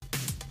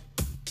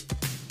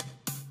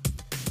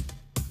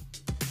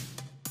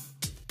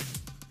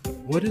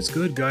What is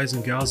good, guys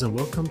and gals, and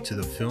welcome to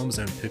the Films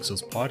and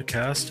Pixels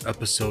podcast,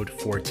 episode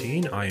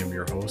 14. I am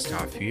your host,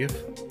 Afif.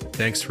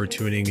 Thanks for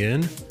tuning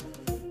in.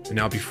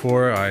 Now,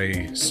 before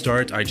I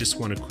start, I just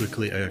want to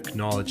quickly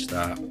acknowledge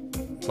that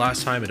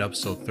last time at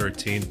episode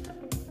 13,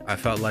 I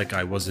felt like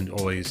I wasn't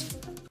always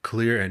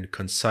clear and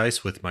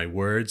concise with my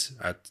words.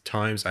 At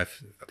times, I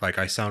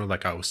sounded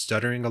like I was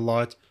stuttering a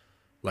lot,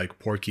 like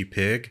Porky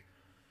Pig.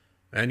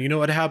 And you know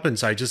what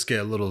happens? I just get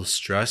a little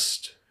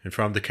stressed in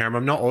front of the camera.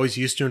 I'm not always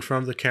used to in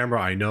front of the camera.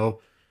 I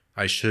know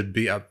I should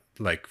be up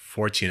like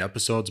 14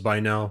 episodes by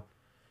now.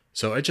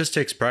 So it just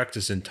takes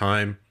practice and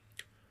time.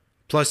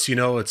 Plus,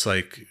 it's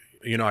like,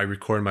 I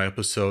record my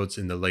episodes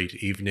in the late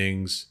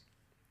evenings.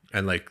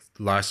 And like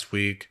last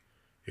week,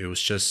 it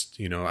was just,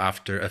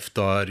 after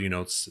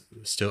iftar, it's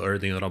still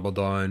early in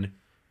Ramadan.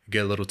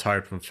 Get a little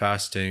tired from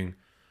fasting.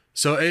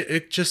 So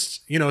it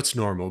just, it's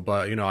normal.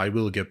 But, I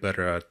will get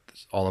better at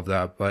all of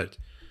that. But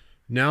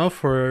now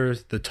for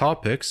the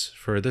topics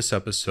for this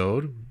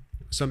episode,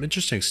 some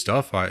interesting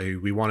stuff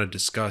we want to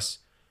discuss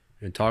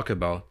and talk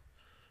about.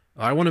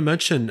 I want to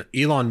mention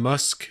Elon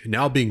Musk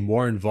now being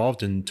more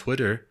involved in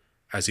Twitter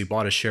as he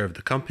bought a share of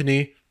the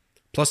company,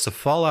 plus the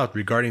fallout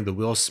regarding the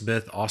Will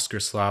Smith Oscar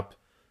slap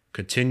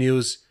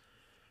continues.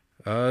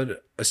 A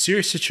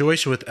serious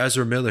situation with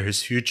Ezra Miller,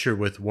 his future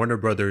with Warner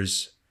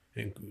Brothers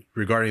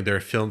regarding their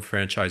film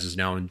franchise is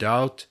now in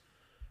doubt.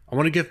 I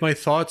want to give my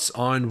thoughts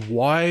on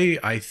why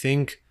I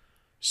think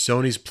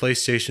Sony's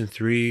PlayStation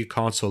 3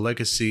 console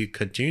legacy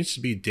continues to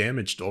be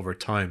damaged over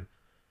time,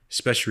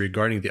 especially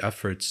regarding the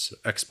efforts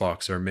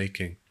Xbox are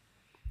making.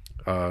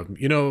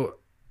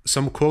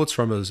 Some quotes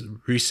from a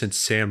recent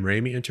Sam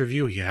Raimi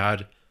interview he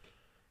had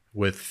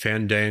with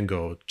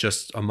Fandango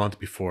just a month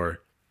before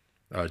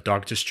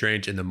Doctor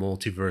Strange in the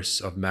Multiverse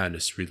of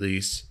Madness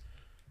release,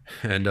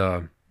 and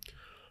a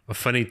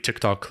funny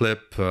TikTok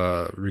clip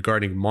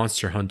regarding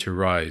Monster Hunter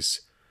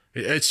Rise.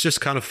 It's just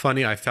kind of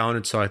funny. I found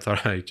it, so I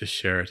thought I'd just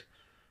share it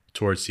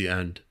towards the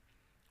end.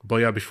 But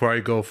yeah, before I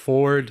go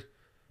forward,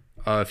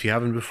 if you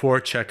haven't before,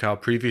 check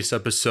out previous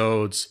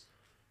episodes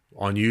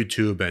on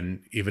YouTube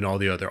and even all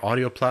the other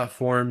audio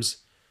platforms.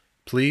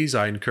 Please,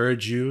 I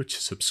encourage you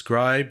to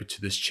subscribe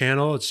to this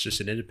channel. It's just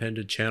an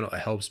independent channel. It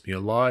helps me a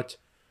lot.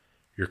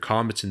 Your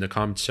comments in the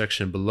comment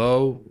section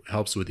below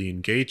helps with the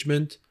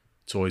engagement.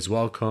 It's always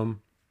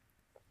welcome.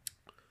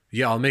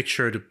 Yeah, I'll make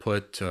sure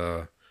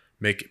to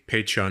make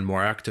Patreon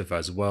more active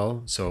as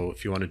well. So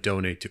if you want to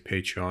donate to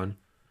Patreon,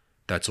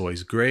 that's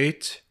always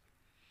great.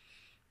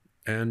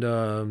 And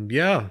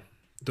again,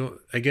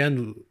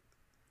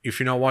 if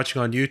you're not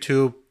watching on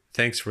YouTube,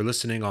 thanks for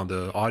listening on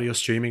the audio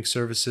streaming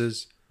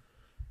services.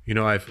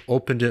 I've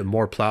opened it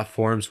more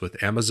platforms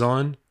with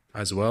Amazon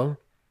as well.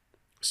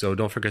 So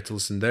don't forget to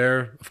listen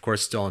there. Of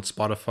course, still on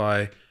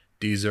Spotify,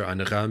 Deezer,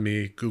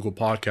 Raimi, Google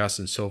Podcasts,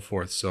 and so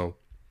forth. So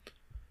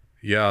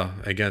yeah,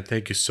 again,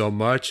 thank you so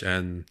much.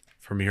 And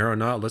from here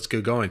on out, let's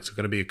get going. It's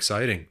going to be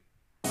exciting.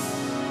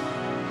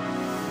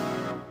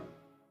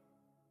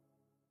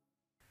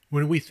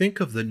 When we think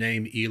of the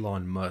name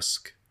Elon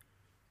Musk,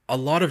 a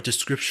lot of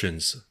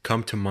descriptions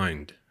come to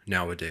mind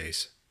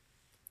nowadays.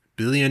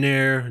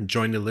 Billionaire,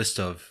 join the list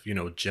of,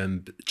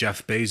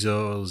 Jeff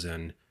Bezos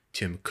and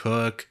Tim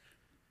Cook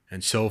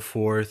and so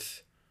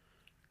forth.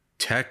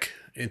 Tech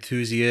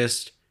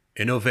enthusiast,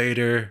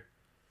 innovator,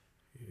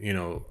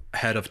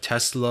 head of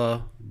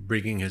Tesla,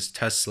 bringing his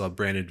Tesla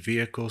branded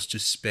vehicles to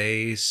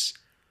space.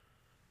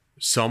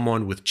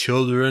 Someone with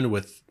children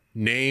with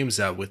names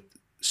with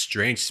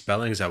strange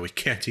spellings that we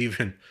can't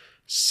even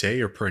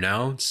say or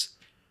pronounce.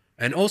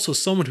 And also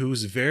someone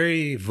who's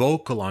very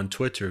vocal on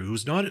Twitter,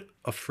 who's not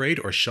afraid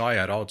or shy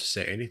at all to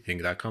say anything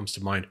that comes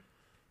to mind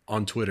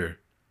on Twitter.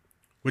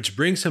 Which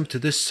brings him to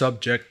this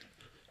subject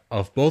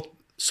of both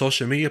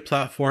social media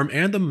platform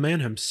and the man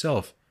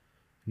himself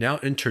now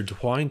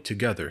intertwined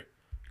together.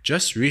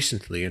 Just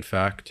recently, in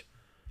fact,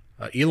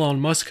 Elon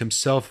Musk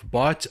himself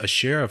bought a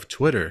share of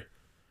Twitter.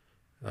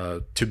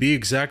 To be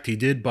exact, he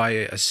did buy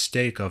a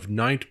stake of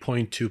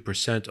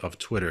 9.2% of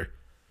Twitter,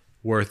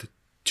 worth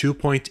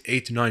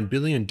 $2.89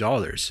 billion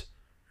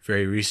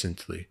very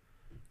recently,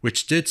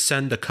 which did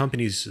send the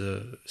company's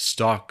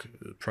stock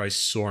price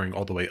soaring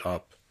all the way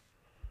up.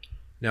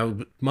 Now,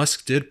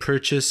 Musk did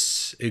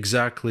purchase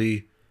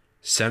exactly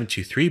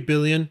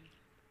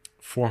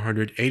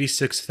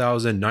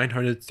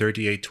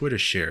 73,486,938 Twitter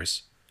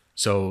shares.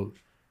 So,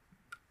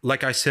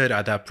 like I said,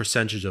 at that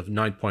percentage of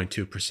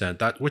 9.2%,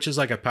 that which is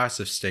like a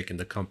passive stake in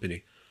the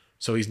company.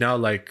 So he's now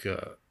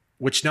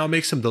which now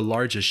makes him the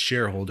largest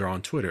shareholder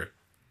on Twitter.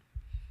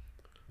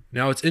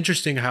 Now it's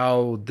interesting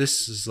how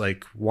this is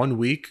like 1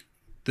 week,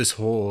 this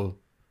whole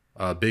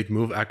big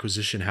move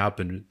acquisition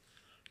happened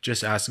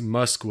just as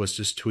Musk was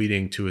just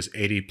tweeting to his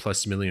 80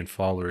 plus million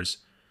followers,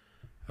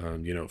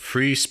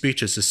 free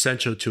speech is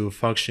essential to a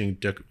functioning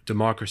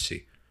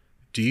democracy.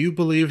 Do you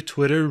believe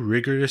Twitter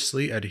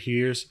rigorously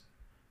adheres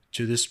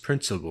to this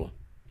principle?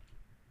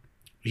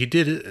 He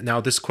did.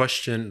 Now, this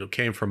question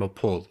came from a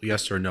poll,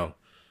 yes or no.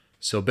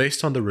 So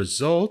based on the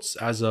results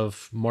as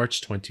of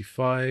March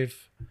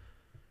 25,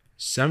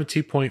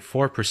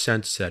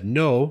 70.4% said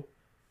no,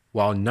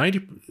 while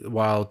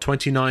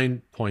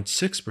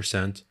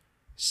 29.6%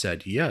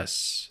 said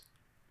yes.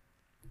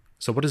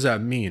 So what does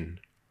that mean?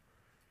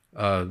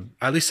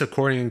 At least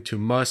according to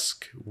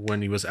Musk,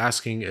 when he was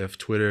asking if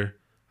Twitter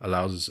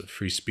allows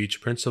free speech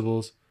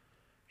principles,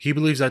 he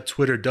believes that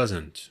Twitter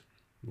doesn't,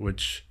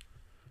 which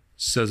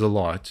says a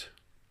lot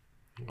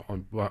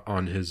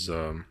on his,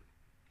 from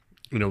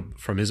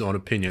his own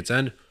opinions.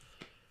 And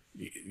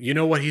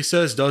what he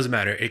says does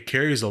matter. It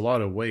carries a lot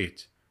of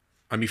weight.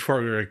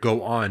 Before I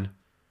go on,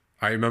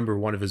 I remember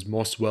one of his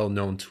most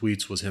well-known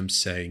tweets was him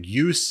saying,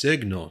 "Use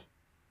Signal."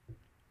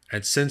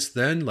 And since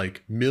then,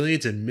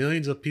 millions and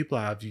millions of people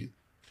have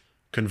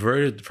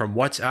converted from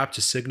WhatsApp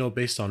to Signal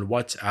based on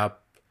WhatsApp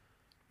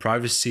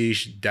privacy,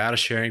 data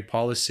sharing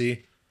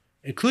policy,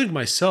 including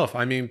myself.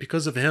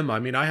 Because of him,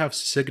 I have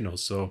Signal.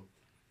 So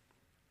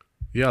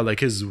yeah,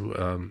 his,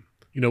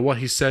 what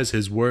he says,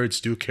 his words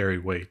do carry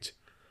weight.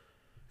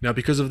 Now,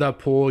 because of that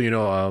poll,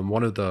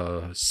 one of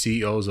the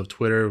CEOs of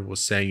Twitter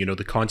was saying,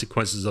 the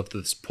consequences of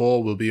this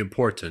poll will be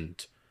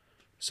important.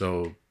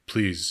 So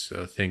please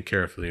think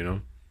carefully,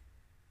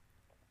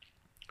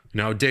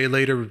 Now, a day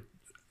later,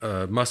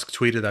 Musk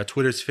tweeted that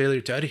Twitter's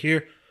failure to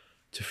adhere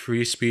to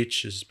free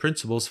speech's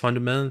principles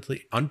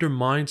fundamentally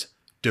undermines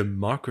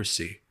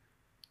democracy.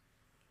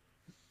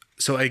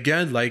 So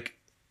again,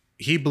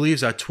 he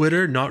believes that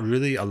Twitter not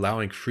really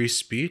allowing free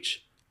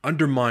speech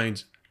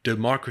undermines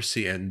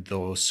democracy and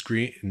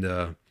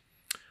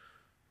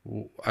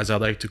as I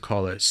like to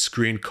call it,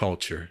 screen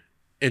culture,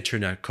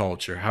 internet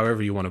culture,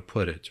 however you want to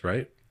put it,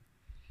 right?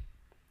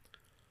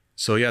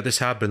 So yeah, this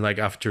happened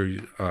after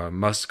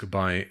Musk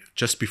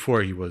just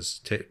before he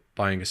was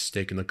buying a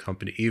stake in the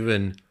company.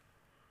 Even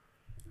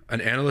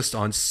an analyst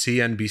on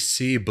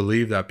CNBC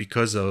believed that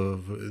because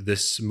of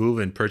this move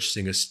in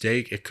purchasing a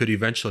stake, it could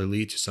eventually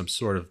lead to some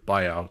sort of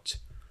buyout.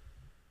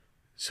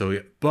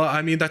 So,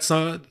 but that's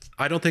not,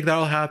 I don't think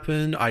that'll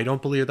happen. I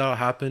don't believe that'll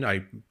happen.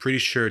 I'm pretty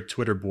sure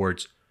Twitter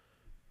boards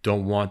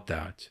don't want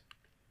that.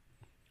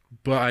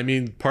 But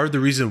part of the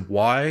reason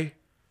why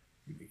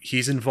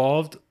he's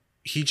involved,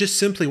 he just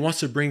simply wants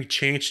to bring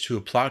change to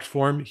a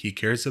platform he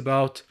cares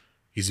about,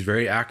 he's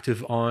very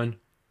active on.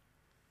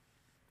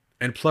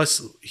 And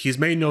plus, he's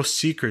made no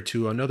secret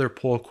to another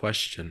poll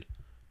question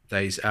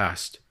that he's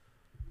asked.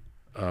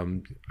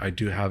 I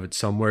do have it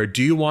somewhere.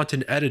 Do you want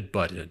an edit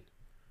button?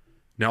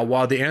 Now,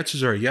 while the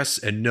answers are yes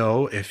and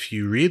no, if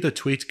you read the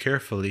tweet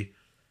carefully,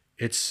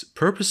 it's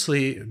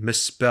purposely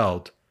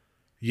misspelled.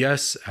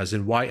 Yes as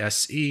in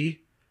YSE,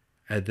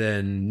 and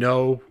then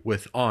no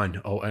with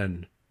on,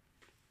 O-N.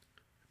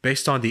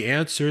 Based on the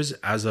answers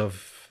as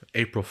of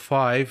April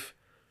 5,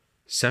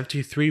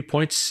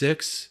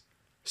 73.6%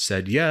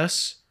 said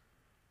yes,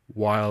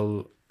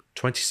 while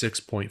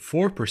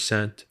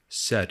 26.4%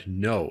 said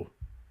no.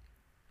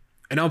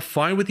 And I'm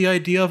fine with the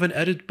idea of an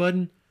edit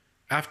button.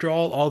 After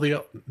all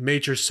the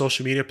major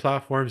social media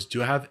platforms do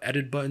have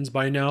edit buttons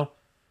by now.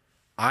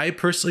 I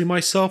personally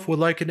myself would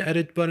like an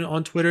edit button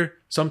on Twitter.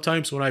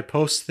 Sometimes when I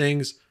post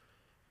things,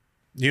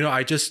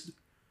 I just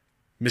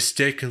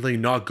mistakenly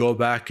not go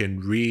back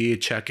and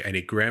recheck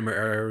any grammar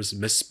errors,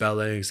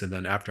 misspellings, and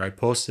then after I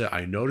post it,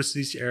 I notice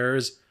these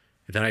errors,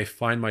 and then I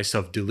find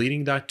myself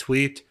deleting that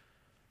tweet,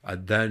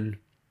 and then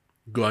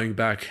going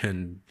back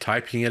and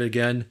typing it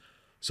again.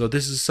 So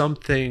this is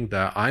something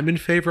that I'm in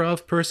favor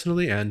of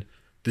personally, and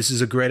this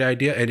is a great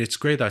idea, and it's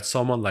great that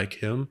someone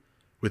like him,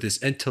 with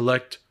his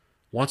intellect,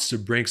 wants to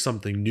bring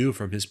something new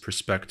from his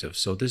perspective.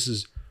 So this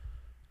is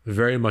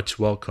very much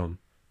welcome,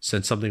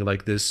 since something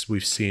like this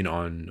we've seen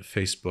on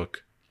Facebook.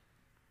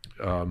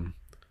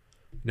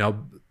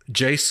 Now,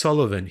 Jay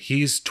Sullivan,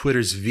 he's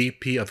Twitter's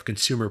VP of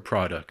Consumer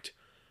Product.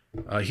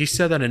 He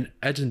said that an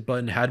edit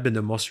button had been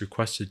the most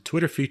requested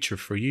Twitter feature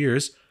for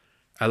years,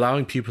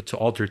 allowing people to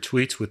alter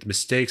tweets with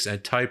mistakes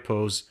and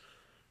typos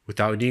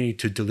without needing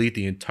to delete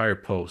the entire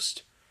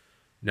post.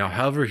 Now,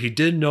 however, he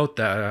did note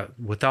that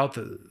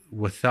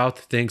without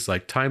things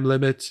like time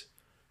limits,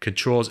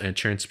 controls, and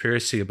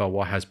transparency about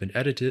what has been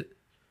edited,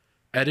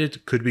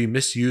 edit could be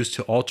misused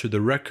to alter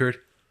the record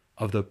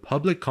of the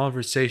public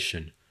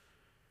conversation,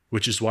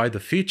 which is why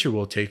the feature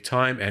will take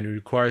time and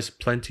requires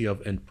plenty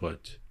of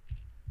input.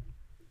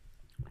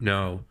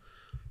 Now,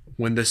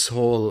 when this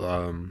whole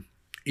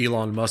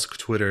Elon Musk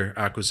Twitter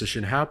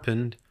acquisition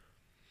happened,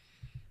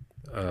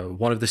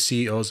 one of the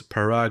CEOs,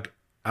 Parag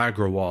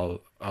Agrawal,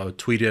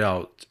 tweeted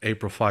out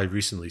April 5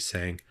 recently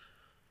saying,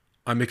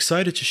 "I'm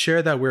excited to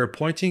share that we're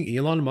appointing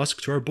Elon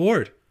Musk to our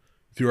board.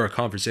 Through our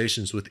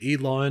conversations with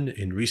Elon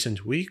in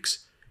recent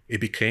weeks, it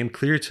became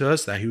clear to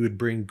us that he would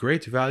bring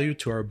great value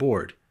to our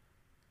board.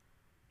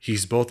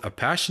 He's both a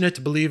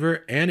passionate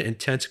believer and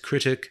intense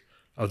critic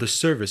of the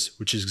service,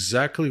 which is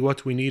exactly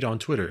what we need on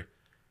Twitter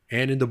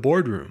and in the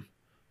boardroom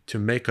to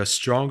make us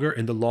stronger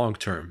in the long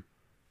term.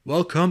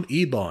 Welcome,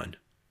 Elon."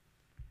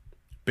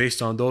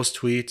 Based on those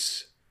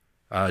tweets,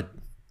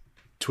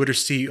 Twitter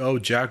CEO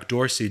Jack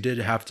Dorsey did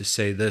have to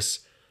say this: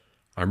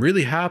 "I'm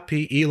really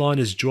happy Elon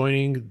is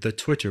joining the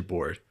Twitter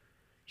board.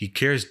 He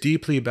cares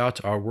deeply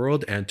about our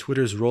world and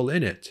Twitter's role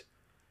in it.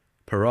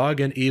 Parag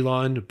and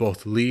Elon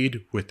both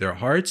lead with their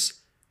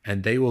hearts,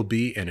 and they will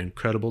be an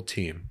incredible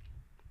team.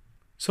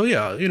 So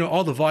yeah,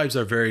 all the vibes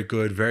are very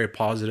good, very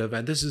positive,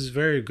 and this is a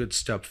very good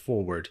step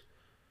forward.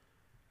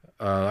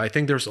 I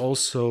think there's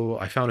also,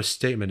 I found a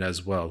statement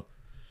as well.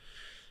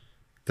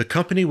 The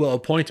company will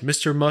appoint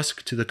Mr.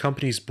 Musk to the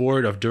company's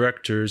board of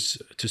directors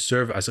to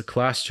serve as a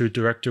Class 2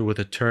 director with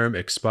a term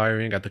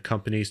expiring at the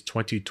company's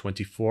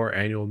 2024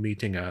 annual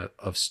meeting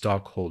of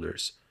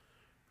stockholders,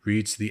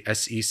 reads the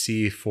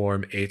SEC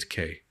Form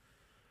 8K.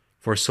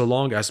 For so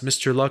long as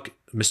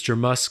Mr.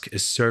 Musk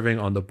is serving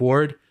on the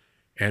board,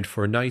 and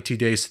for 90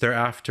 days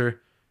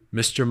thereafter,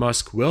 Mr.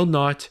 Musk will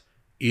not,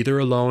 either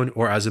alone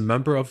or as a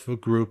member of a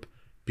group,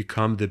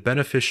 become the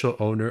beneficial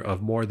owner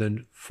of more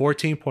than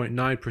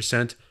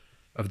 14.9%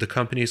 of the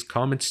company's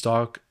common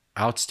stock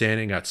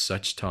outstanding at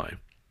such time,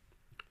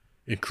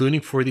 including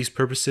for these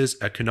purposes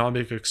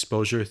economic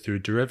exposure through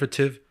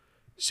derivative,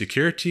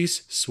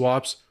 securities,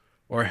 swaps,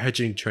 or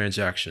hedging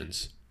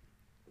transactions.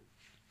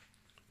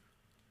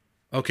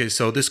 Okay,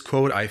 so this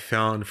quote I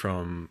found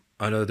from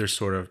another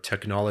sort of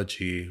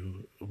technology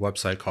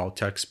website called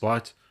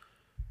TechSpot,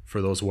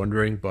 for those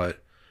wondering,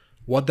 but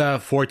what that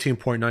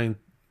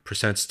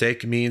 14.9%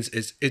 stake means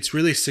is it's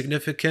really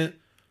significant.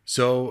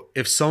 So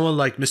if someone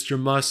like Mr.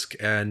 Musk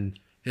and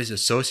his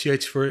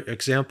associates, for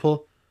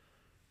example,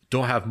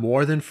 don't have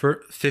more than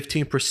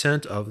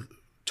 15% of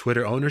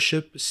Twitter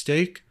ownership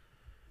stake,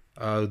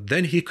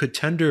 then he could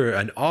tender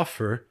an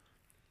offer,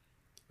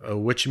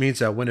 which means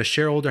that when a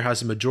shareholder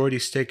has a majority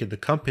stake in the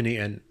company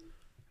and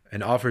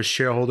offers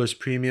shareholders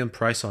premium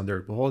price on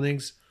their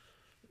holdings.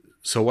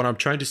 So what I'm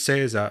trying to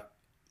say is that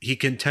he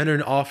can tender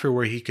an offer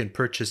where he can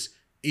purchase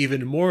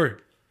even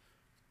more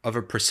of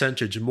a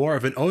percentage, more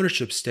of an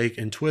ownership stake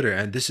in Twitter.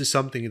 And this is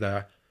something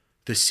that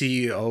the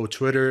CEO,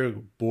 Twitter,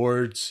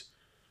 boards,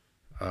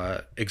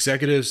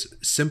 executives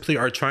simply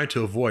are trying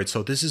to avoid.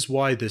 So this is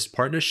why this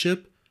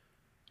partnership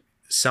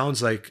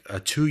sounds like a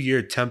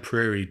 2-year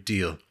temporary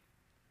deal.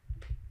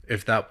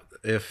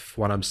 If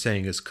what I'm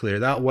saying is clear.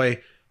 That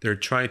way, they're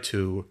trying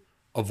to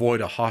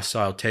avoid a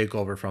hostile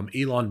takeover from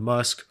Elon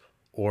Musk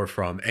or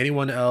from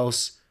anyone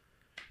else.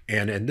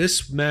 And in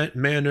this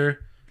manner,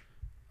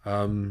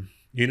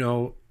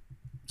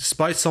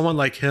 despite someone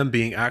like him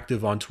being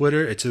active on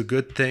Twitter, it's a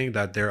good thing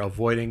that they're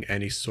avoiding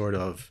any sort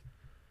of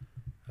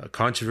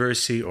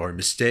controversy or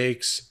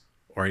mistakes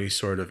or any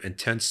sort of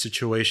intense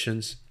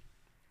situations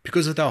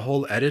because of that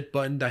whole edit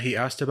button that he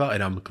asked about.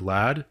 And I'm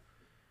glad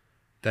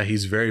that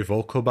he's very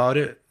vocal about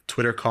it.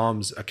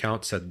 Twitter.com's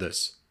account said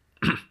this.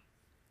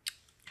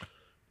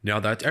 Now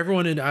that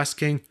everyone is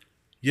asking,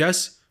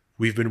 yes,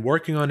 we've been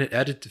working on an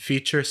edit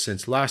feature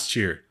since last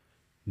year.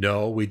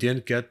 No, we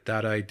didn't get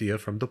that idea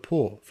from a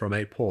poll.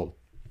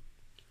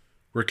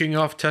 We're kicking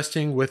off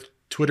testing with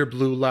Twitter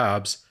Blue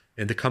Labs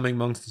in the coming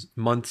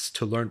months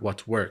to learn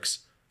what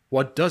works,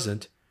 what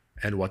doesn't,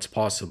 and what's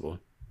possible.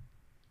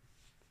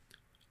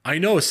 I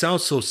know it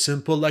sounds so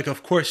simple, like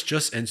of course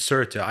just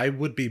insert it. I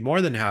would be more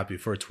than happy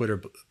for a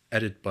Twitter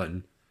edit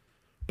button.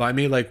 But I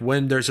mean, like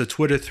when there's a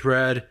Twitter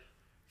thread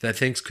that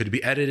things could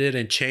be edited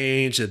and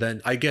changed, and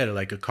then I get it,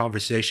 like a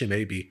conversation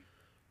may be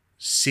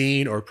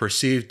seen or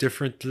perceived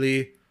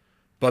differently.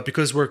 But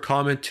because we're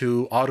common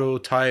to auto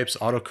types,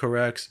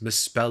 autocorrects,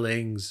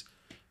 misspellings,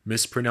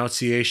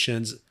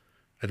 mispronunciations,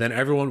 and then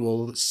everyone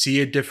will see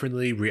it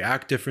differently,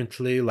 react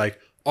differently, like,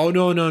 oh,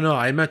 no,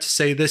 I meant to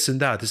say this and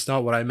that. That's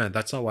not what I meant.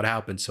 That's not what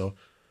happened. So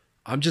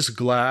I'm just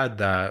glad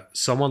that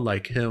someone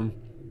like him,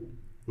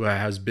 who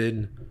has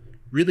been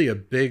really a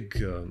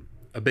big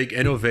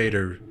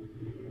innovator,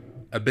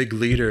 a big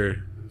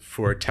leader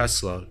for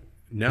Tesla,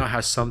 now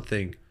has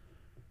something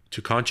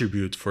to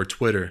contribute for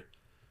Twitter.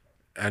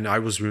 And I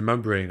was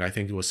remembering, I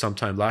think it was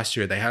sometime last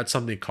year, they had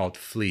something called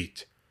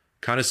Fleet,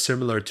 kind of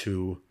similar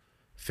to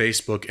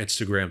Facebook,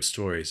 Instagram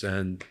stories.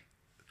 And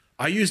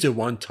I used it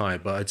one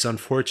time, but it's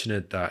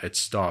unfortunate that it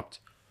stopped.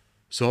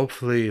 So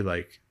hopefully,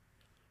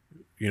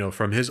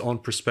 from his own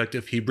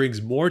perspective, he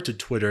brings more to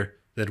Twitter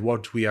than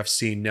what we have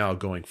seen now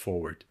going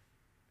forward.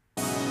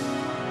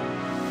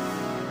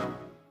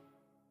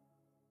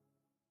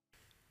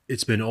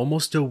 It's been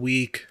almost a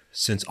week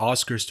since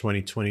Oscars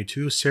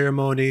 2022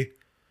 ceremony,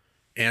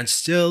 and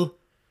still,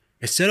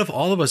 instead of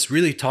all of us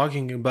really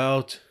talking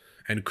about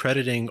and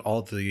crediting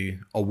all the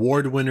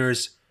award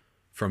winners,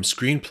 from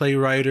screenplay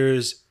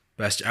writers,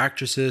 best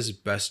actresses,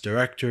 best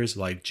directors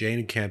like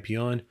Jane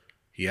Campion,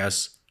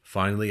 yes,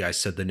 finally I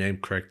said the name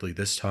correctly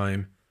this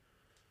time,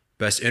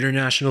 best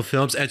international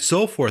films, and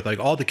so forth, like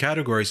all the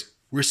categories,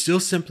 we're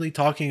still simply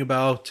talking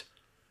about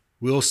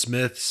Will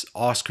Smith's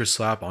Oscar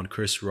slap on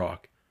Chris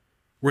Rock.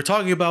 We're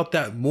talking about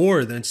that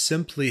more than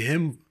simply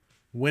him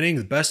winning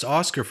the best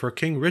Oscar for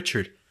King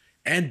Richard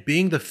and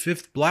being the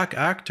 5th black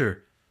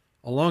actor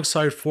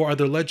alongside 4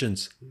 other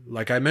legends.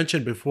 Like I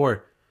mentioned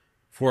before,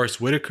 Forrest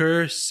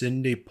Whitaker,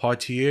 Sidney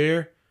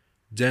Poitier,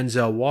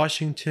 Denzel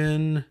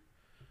Washington,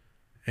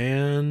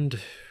 and,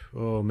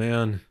 oh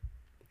man,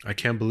 I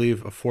can't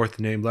believe a 4th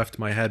name left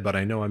my head, but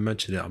I know I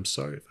mentioned it. I'm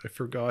sorry if I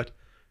forgot.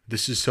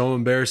 This is so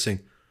embarrassing.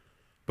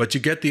 But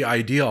you get the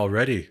idea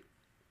already.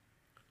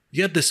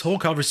 Yet this whole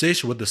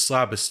conversation with the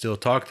slap is still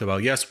talked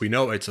about. Yes, we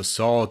know it's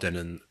assault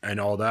and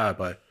all that,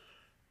 but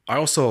I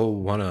also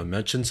want to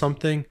mention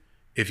something.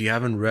 If you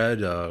haven't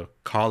read a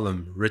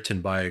column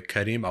written by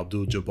Karim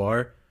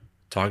Abdul-Jabbar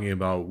talking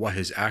about what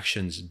his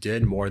actions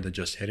did more than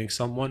just hitting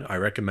someone, I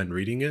recommend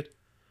reading it.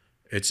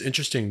 It's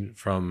interesting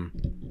from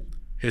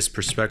his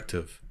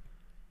perspective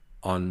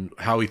on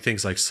how he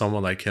thinks like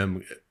someone like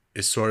him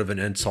is sort of an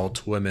insult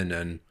to women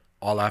and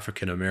all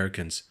African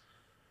Americans.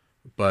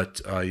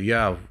 But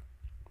yeah,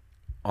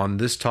 on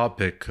this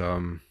topic,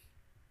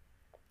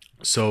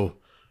 so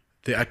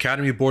the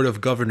Academy Board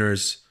of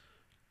Governors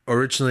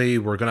originally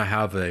were going to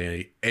have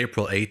a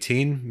April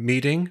 18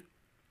 meeting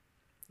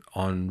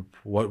on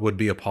what would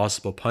be a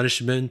possible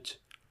punishment.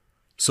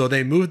 So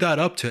they moved that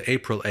up to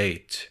April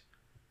 8,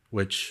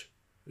 which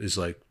is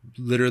like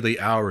literally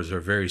hours or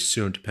very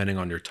soon, depending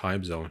on your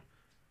time zone,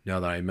 now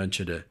that I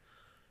mentioned it.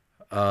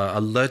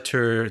 A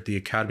letter the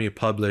Academy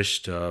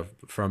published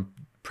from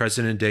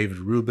President David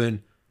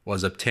Rubin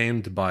was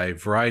obtained by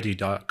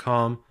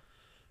Variety.com.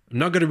 I'm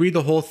not going to read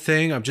the whole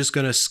thing. I'm just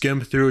going to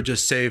skim through,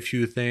 just say a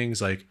few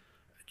things like,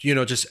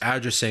 just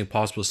addressing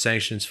possible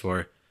sanctions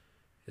for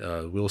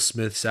Will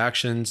Smith's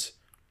actions.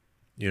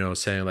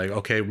 Saying like,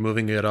 okay,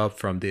 moving it up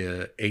from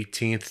the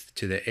 18th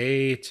to the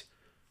 8th.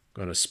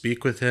 Going to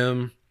speak with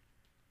him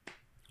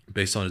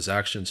based on his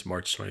actions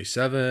March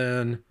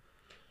 27.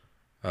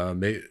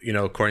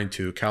 According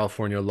to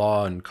California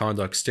law and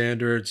conduct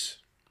standards.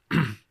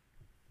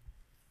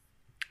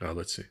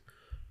 Let's see.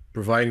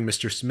 Providing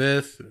Mr.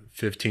 Smith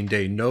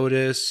 15-day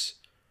notice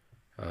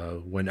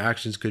when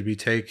actions could be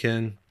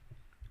taken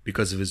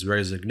because of his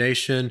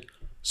resignation,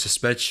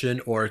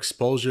 suspension, or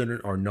expulsion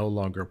are no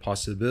longer a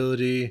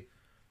possibility.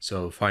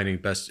 So finding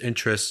best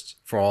interest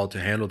for all to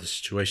handle the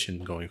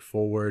situation going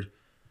forward.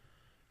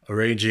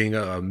 Arranging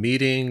a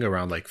meeting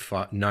around like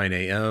 9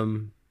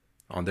 a.m.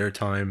 on their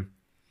time.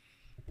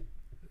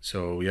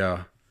 So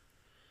yeah.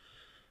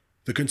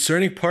 The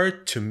concerning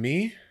part to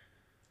me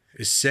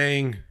is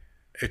saying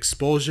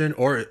expulsion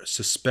or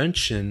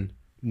suspension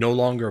no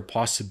longer a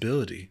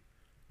possibility.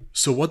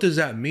 So what does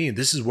that mean?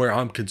 This is where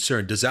I'm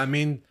concerned. Does that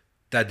mean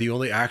that the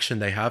only action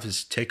they have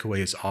is take away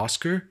his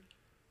Oscar?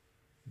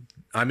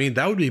 I mean,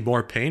 that would be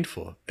more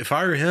painful. If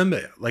I were him,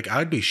 like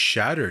I'd be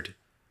shattered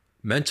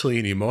mentally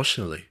and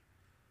emotionally.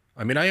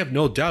 I mean, I have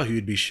no doubt he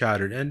would be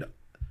shattered, and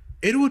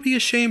it would be a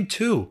shame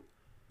too.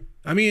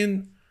 I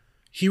mean,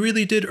 he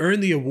really did earn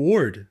the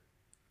award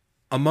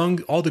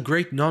among all the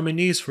great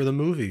nominees for the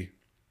movie,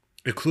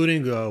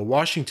 including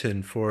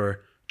Washington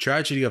for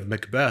Tragedy of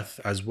Macbeth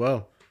as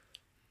well.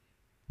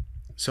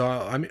 So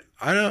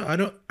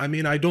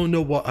I don't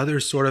know what other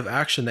sort of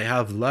action they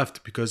have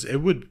left, because it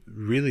would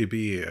really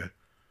be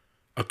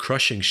a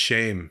crushing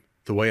shame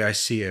the way I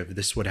see it if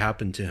this would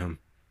happen to him.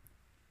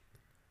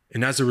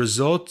 And as a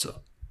result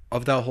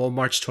of that whole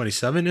March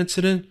 27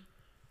 incident,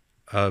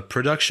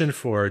 production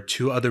for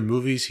 2 other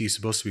movies he's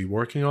supposed to be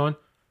working on,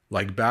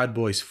 like Bad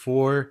Boys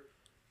 4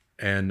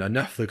 and a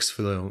Netflix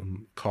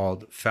film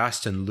called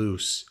Fast and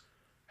Loose,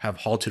 have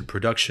halted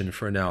production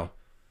for now.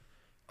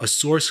 A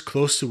source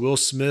close to Will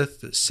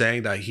Smith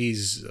saying that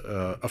he's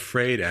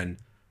afraid and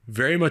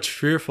very much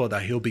fearful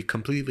that he'll be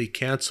completely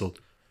canceled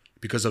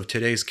because of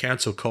today's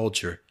cancel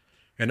culture.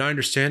 And I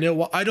understand it.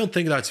 Well, I don't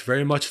think that's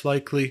very much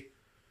likely.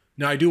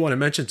 Now, I do want to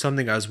mention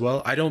something as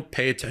well. I don't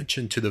pay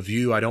attention to The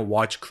View. I don't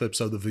watch clips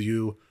of The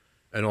View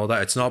and all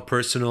that. It's not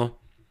personal.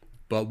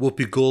 But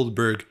Whoopi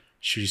Goldberg,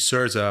 she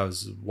serves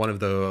as one of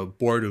the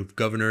board of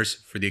governors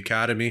for the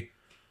Academy.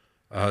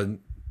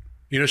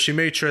 She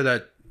made sure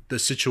that the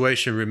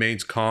situation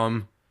remains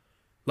calm.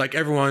 Like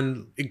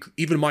everyone,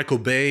 even Michael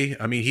Bay,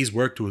 I mean, he's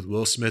worked with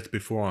Will Smith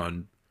before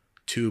on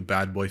 2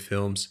 Bad Boy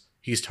films.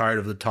 He's tired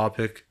of the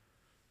topic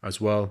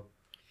as well.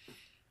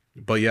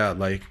 But yeah,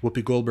 like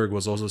Whoopi Goldberg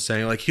was also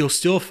saying, like he'll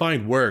still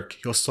find work.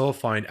 He'll still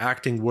find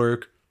acting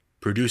work,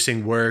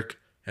 producing work,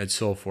 and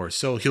so forth.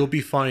 So he'll be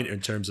fine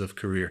in terms of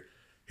career.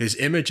 His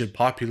image and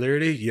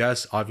popularity,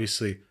 yes,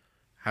 obviously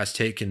has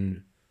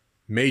taken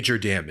major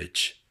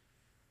damage.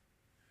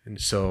 And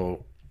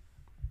so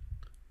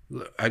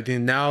I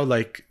think now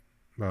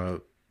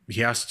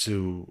he has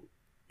to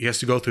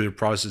go through the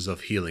process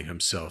of healing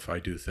himself, I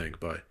do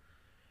think, but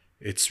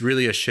it's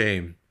really a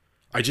shame.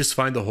 I just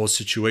find the whole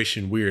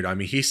situation weird. I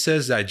mean, he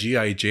says that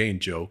G.I. Jane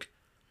joke.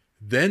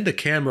 Then the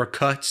camera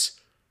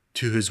cuts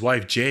to his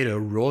wife Jada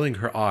rolling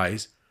her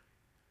eyes.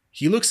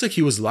 He looks like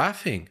he was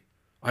laughing.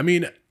 I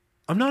mean,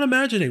 I'm not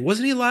imagining.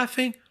 Wasn't he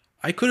laughing?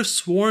 I could have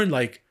sworn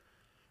like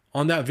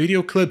on that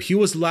video clip, he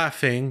was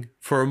laughing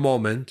for a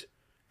moment.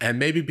 And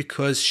maybe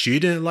because she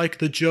didn't like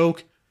the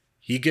joke,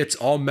 he gets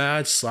all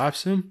mad,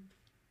 slaps him.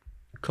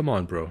 Come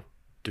on, bro.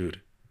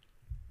 Dude.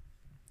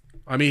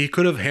 I mean, he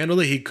could have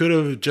handled it. He could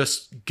have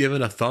just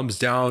given a thumbs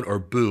down or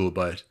boo.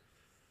 But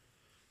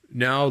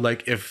now,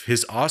 like, if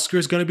his Oscar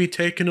is going to be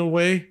taken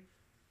away,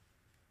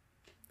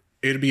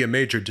 it'd be a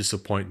major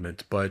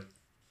disappointment. But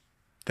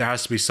there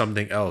has to be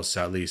something else,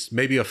 at least.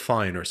 Maybe a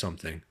fine or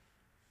something.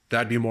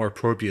 That'd be more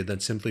appropriate than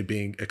simply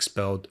being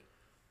expelled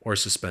or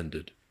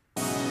suspended.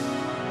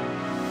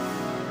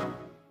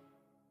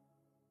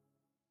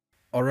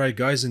 All right,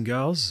 guys and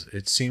gals,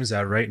 it seems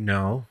that right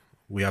now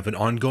we have an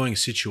ongoing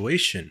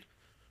situation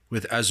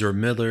with Ezra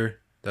Miller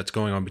that's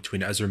going on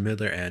between Ezra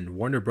Miller and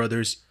Warner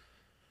Brothers.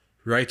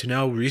 Right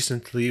now,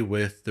 recently,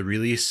 with the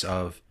release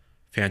of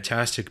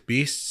Fantastic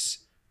Beasts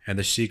and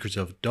the Secrets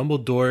of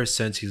Dumbledore,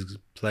 since he's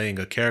playing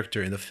a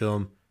character in the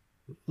film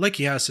like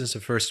he has since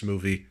the first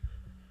movie,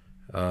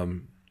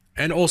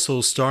 and also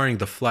starring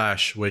The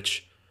Flash,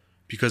 which,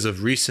 because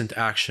of recent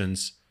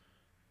actions,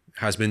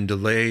 has been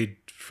delayed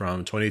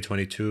from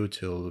 2022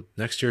 till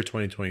next year,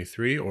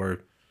 2023,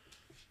 or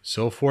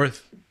so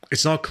forth.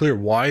 It's not clear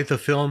why the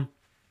film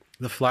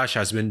The Flash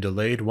has been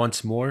delayed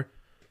once more.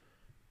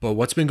 But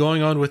what's been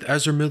going on with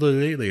Ezra Miller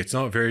lately? It's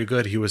not very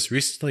good. He was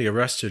recently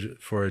arrested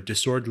for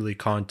disorderly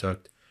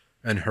conduct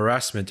and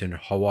harassment in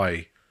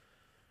Hawaii.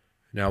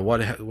 Now,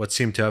 what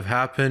seemed to have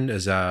happened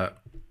is that,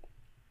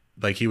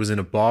 like, he was in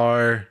a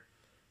bar,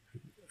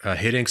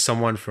 hitting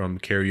someone from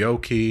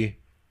karaoke.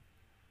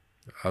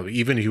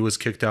 Even he was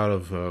kicked out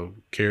of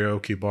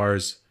karaoke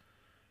bars.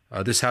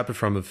 This happened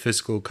from a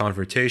physical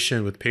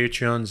confrontation with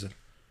patrons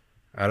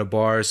at a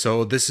bar.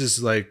 So this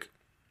is like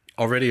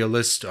already a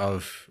list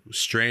of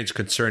strange,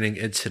 concerning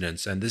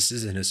incidents, and this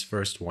isn't his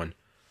first one.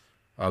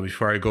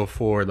 Before I go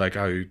forward, like,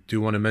 I do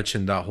want to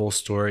mention that whole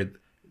story.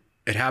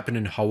 It happened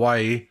in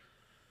Hawaii,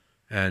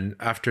 and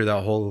after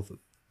that whole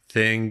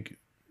thing,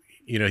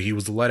 he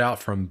was let out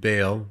from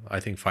bail. I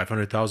think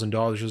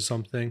 $500,000 or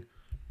something.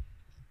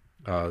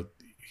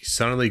 He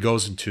suddenly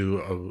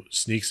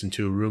sneaks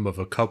into a room of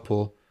a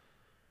couple,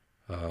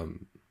 who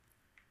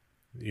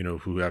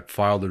had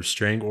filed a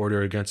restraining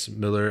order against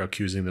Miller,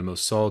 accusing them of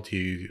assault.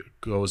 He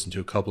goes into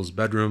a couple's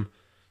bedroom,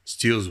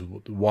 steals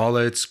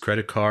wallets,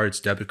 credit cards,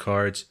 debit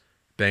cards,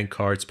 bank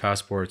cards,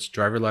 passports,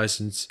 driver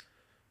license,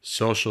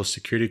 social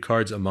security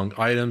cards, among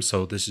items.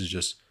 So this is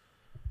just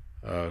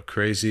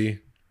crazy.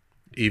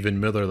 Even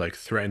Miller, like,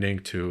 threatening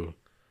to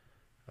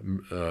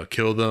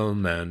kill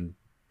them and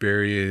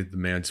bury the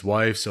man's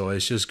wife. So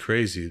it's just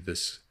crazy,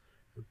 this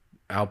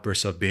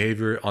outburst of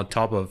behavior on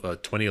top of a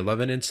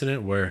 2011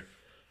 incident where,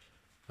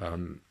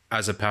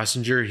 as a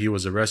passenger, he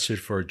was arrested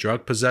for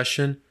drug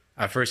possession.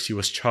 At first he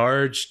was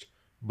charged,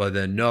 but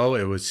then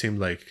it would seem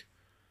like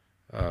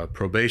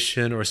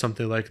probation or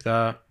something like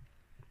that.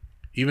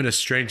 Even a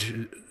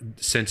strange,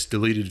 since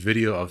deleted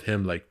video of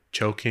him, like,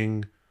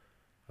 choking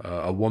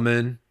a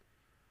woman,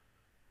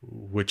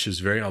 which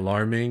is very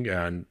alarming.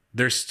 And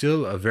there's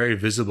still a very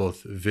visible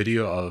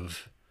video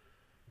of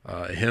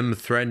him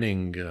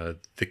threatening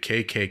the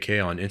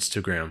KKK on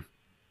Instagram.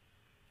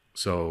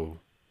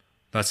 So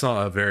that's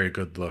not a very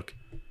good look.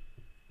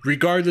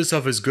 Regardless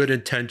of his good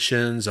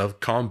intentions of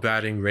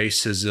combating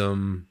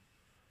racism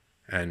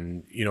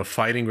and,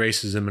 fighting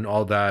racism and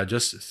all that,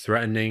 just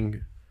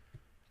threatening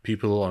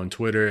people on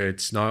Twitter,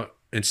 it's not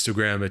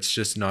Instagram, it's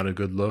just not a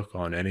good look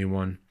on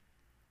anyone,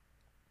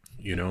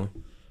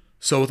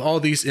 So with all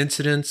these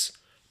incidents,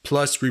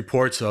 plus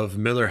reports of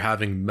Miller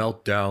having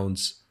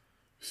meltdowns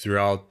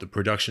throughout the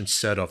production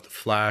set of The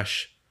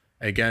Flash,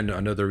 again,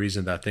 another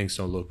reason that things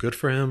don't look good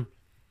for him.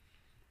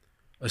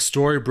 A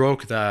story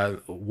broke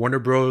that Warner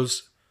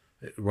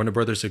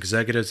Brothers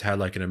executives had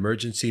like an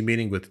emergency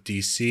meeting with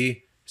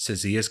DC,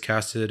 since he is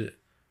casted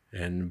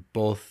in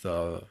both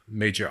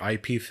major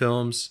IP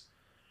films.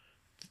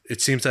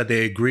 It seems that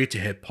they agreed to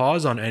hit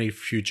pause on any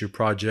future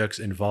projects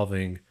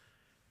involving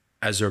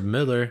Ezra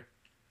Miller.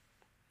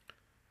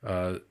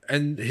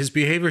 And his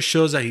behavior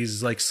shows that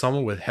he's like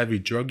someone with heavy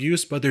drug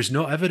use, but there's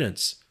no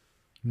evidence.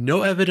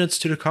 No evidence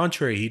to the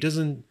contrary.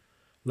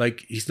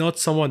 He's not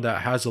someone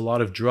that has a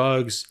lot of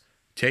drugs,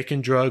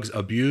 taken drugs,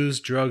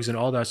 abused drugs, and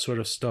all that sort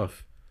of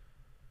stuff.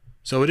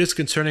 So it is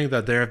concerning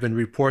that there have been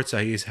reports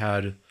that he's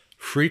had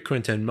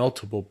frequent and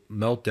multiple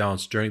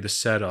meltdowns during the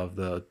set of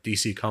the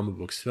DC comic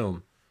books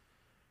film.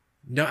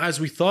 Now, as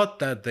we thought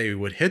that they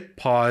would hit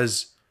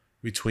pause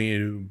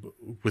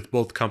with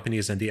both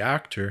companies and the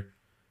actor,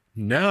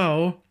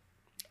 now,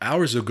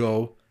 hours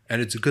ago, and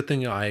it's a good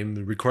thing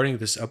I'm recording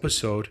this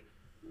episode,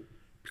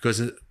 because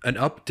an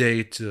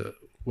update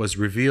was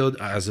revealed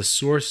as a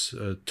source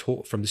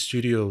from the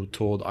studio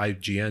told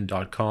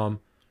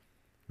IGN.com,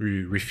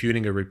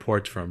 refuting a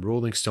report from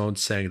Rolling Stone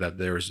saying that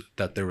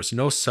there was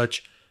no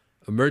such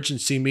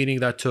emergency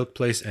meeting that took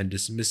place, and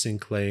dismissing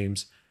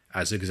claims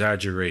as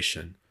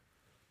exaggeration.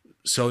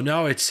 So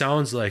now it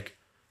sounds like,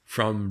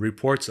 from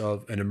reports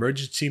of an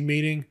emergency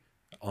meeting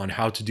on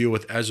how to deal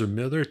with Ezra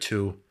Miller,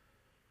 to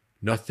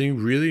nothing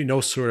really,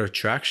 no sort of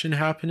traction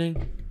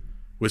happening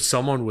with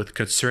someone with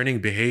concerning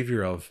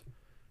behavior of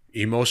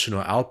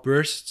emotional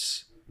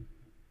outbursts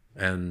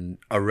and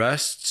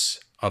arrests,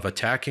 of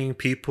attacking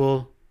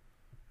people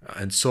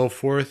and so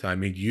forth. I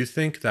mean, you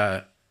think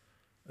that,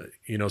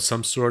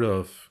 some sort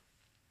of,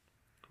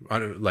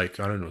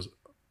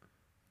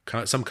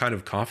 some kind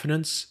of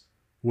confidence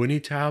would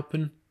need to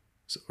happen,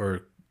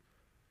 or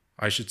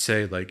I should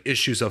say, like,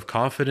 issues of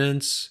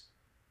confidence,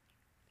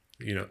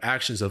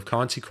 actions of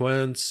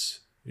consequence,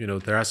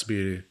 there has to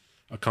be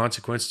a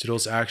consequence to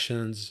those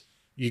actions.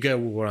 You get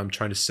what I'm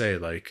trying to say.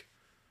 Like,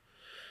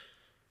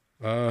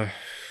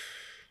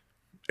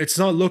 it's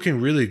not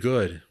looking really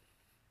good.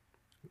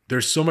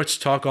 There's so much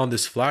talk on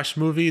this Flash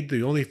movie.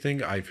 The only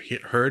thing I've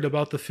heard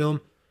about the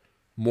film,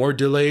 more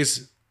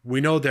delays.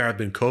 We know there have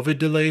been COVID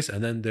delays,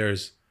 and then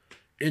there's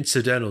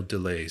incidental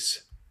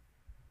delays.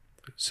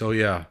 So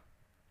yeah,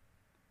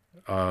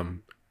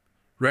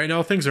 right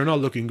now things are not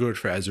looking good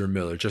for Ezra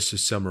Miller, just to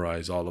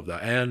summarize all of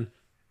that. And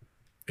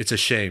it's a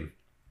shame.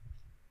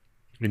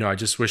 I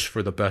just wish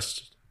for the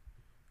best.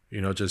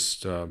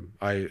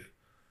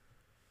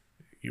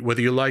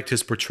 Whether you liked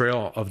his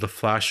portrayal of the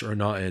Flash or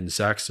not in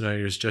Zack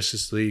Snyder's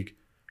Justice League,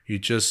 you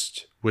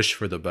just wish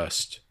for the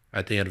best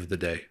at the end of the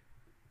day,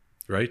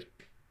 right?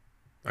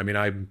 I mean,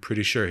 I'm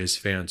pretty sure his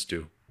fans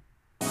do.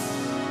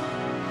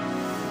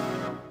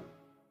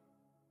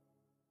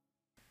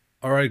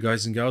 Alright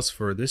guys and gals,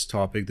 for this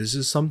topic, this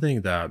is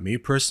something that me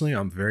personally,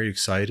 I'm very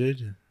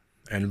excited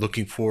and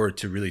looking forward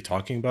to really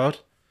talking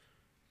about,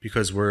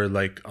 because we're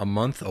like a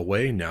month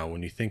away now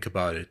when you think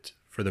about it,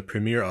 for the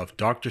premiere of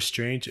Doctor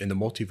Strange in the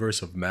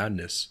Multiverse of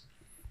Madness.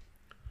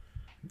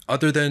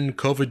 Other than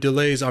COVID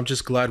delays, I'm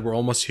just glad we're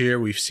almost here.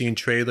 We've seen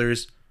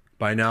trailers.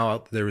 By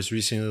now, there was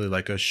recently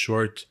like a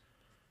short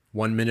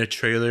 1-minute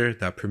trailer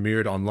that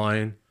premiered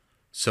online.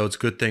 So it's a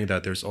good thing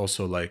that there's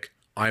also like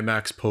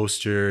IMAX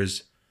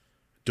posters,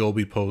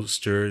 Dolby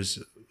posters,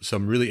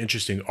 some really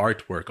interesting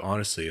artwork.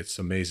 Honestly, it's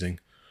amazing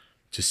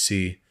to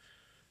see.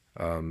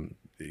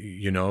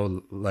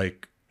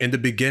 Like in the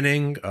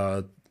beginning,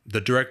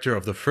 the director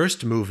of the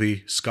first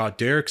movie, Scott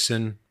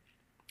Derrickson,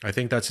 I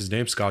think that's his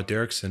name, Scott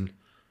Derrickson,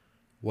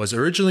 was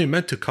originally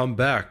meant to come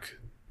back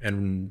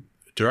and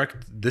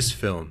direct this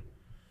film.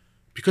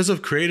 Because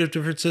of creative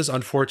differences,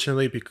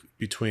 unfortunately,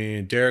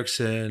 between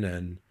Derrickson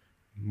and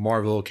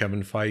Marvel,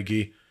 Kevin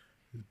Feige,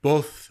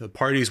 both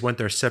parties went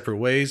their separate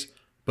ways.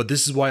 But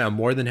this is why I'm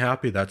more than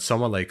happy that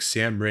someone like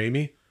Sam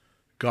Raimi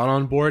got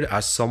on board,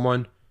 as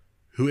someone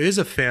who is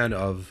a fan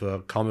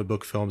of comic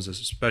book films,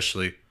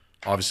 especially,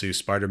 obviously,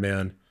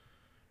 Spider-Man,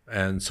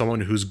 and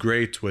someone who's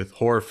great with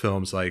horror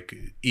films like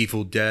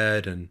Evil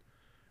Dead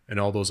and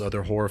all those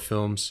other horror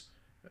films.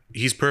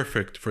 He's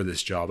perfect for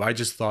this job. I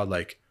just thought,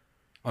 like,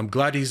 I'm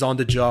glad he's on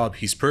the job.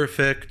 He's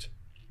perfect.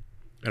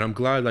 And I'm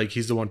glad, like,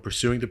 he's the one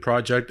pursuing the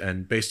project.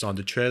 And based on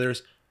the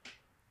trailers,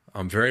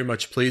 I'm very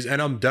much pleased.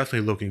 And I'm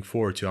definitely looking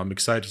forward to it. I'm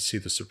excited to see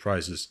the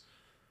surprises.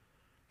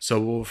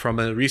 So from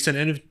a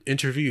recent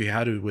interview he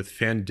had with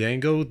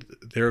Fandango,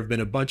 there have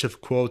been a bunch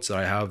of quotes that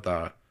I have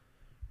that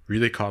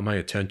really caught my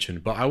attention.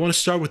 But I want to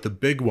start with the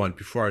big one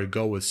before I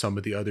go with some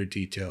of the other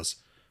details.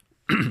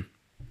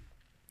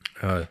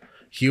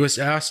 He was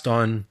asked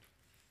on,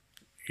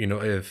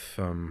 if,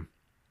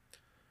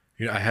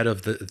 ahead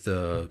of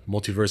the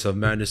Multiverse of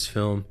Madness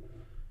film,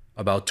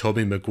 about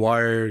Tobey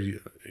Maguire,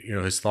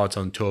 his thoughts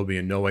on Tobey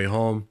and No Way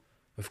Home.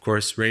 Of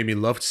course, Raimi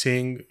loved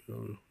seeing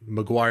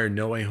Maguire in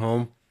No Way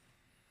Home,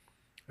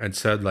 and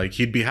said like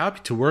he'd be happy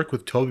to work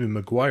with Tobey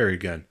Maguire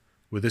again,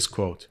 with this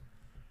quote: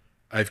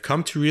 "I've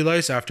come to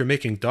realize after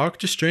making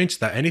Doctor Strange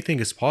that anything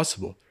is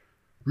possible.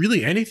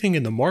 Really anything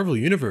in the Marvel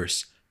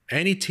universe,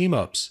 any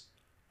team-ups.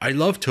 I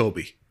love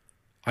Tobey.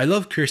 I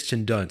love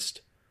Kirsten Dunst.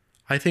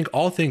 I think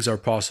all things are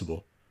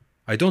possible.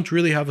 I don't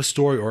really have a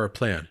story or a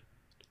plan.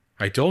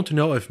 I don't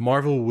know if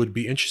Marvel would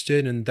be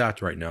interested in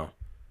that right now.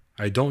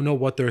 I don't know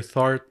what their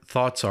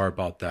thoughts are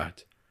about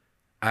that.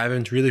 I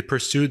haven't really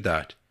pursued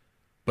that.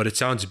 But it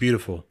sounds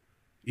beautiful.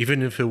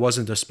 Even if it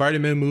wasn't a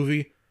Spider-Man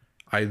movie,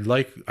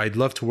 I'd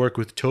love to work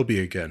with Tobey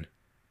again,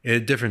 in a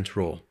different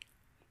role."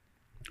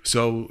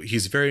 So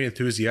he's very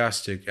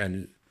enthusiastic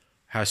and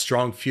has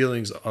strong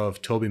feelings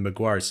of Tobey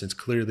Maguire, since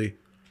clearly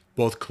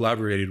both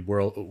collaborated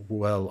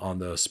well on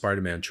the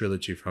Spider-Man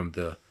trilogy from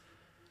the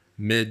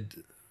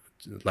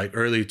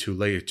early to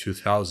late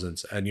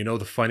 2000s. And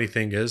the funny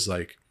thing is,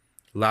 like,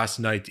 last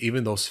night,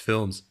 even those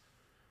films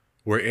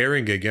were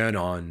airing again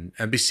on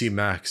NBC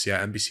Max.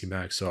 Yeah, NBC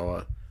Max.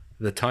 So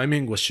the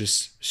timing was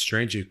just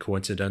strangely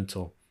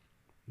coincidental.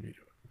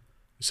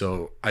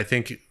 So I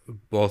think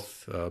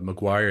both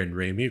Maguire and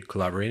Raimi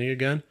collaborating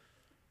again,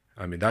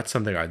 I mean, that's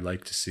something I'd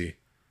like to see.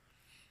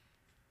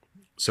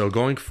 So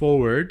going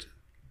forward,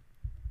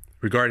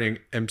 regarding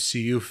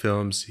MCU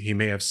films he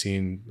may have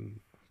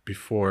seen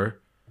before,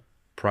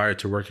 prior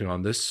to working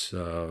on this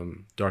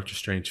Doctor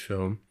Strange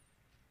film,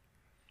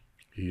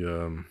 he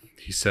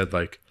said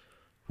like,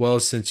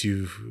 since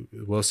you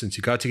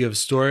got to give a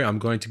story, I'm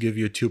going to give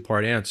you a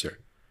 2-part answer.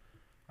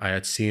 I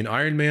had seen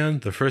Iron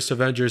Man, The First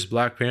Avengers,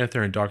 Black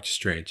Panther, and Doctor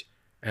Strange,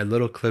 and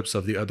little clips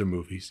of the other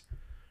movies.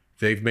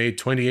 They've made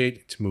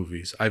 28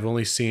 movies. I've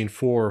only seen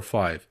 4 or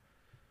 5.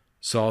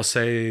 So I'll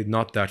say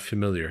not that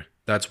familiar.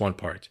 That's one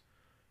part.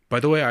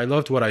 By the way, I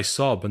loved what I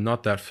saw, but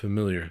not that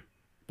familiar.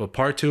 But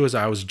part 2 is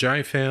I was a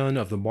giant fan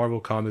of the Marvel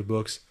comic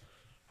books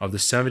of the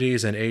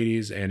 70s and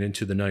 80s and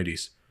into the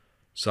 90s.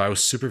 So I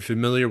was super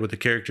familiar with the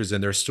characters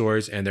and their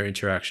stories and their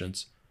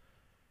interactions.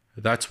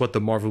 That's what the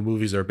Marvel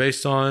movies are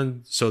based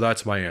on, so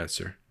that's my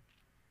answer.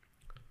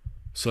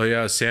 So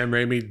yeah, Sam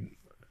Raimi,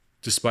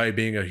 despite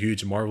being a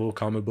huge Marvel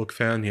comic book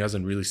fan, he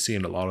hasn't really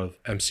seen a lot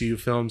of MCU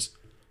films,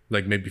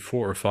 like maybe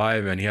 4 or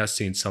 5, and he has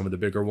seen some of the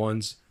bigger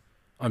ones.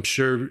 I'm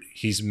sure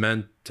he's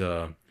meant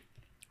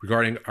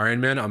regarding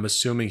Iron Man. I'm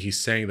assuming he's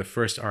saying the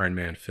first Iron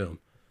Man film,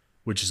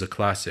 which is a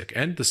classic,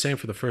 and the same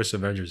for the first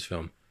Avengers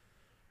film.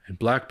 And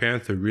Black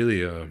Panther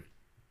really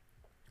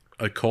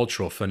a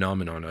cultural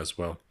phenomenon as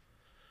well.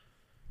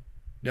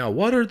 Now,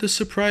 what are the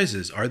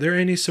surprises? Are there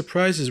any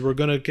surprises we're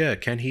gonna get?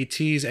 Can he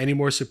tease any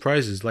more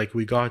surprises like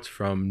we got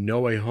from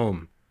No Way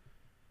Home?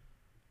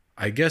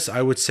 I guess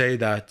I would say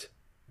that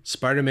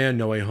Spider-Man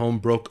No Way Home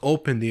broke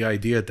open the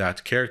idea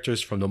that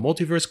characters from the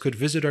multiverse could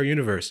visit our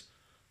universe.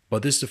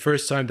 But this is the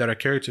first time that our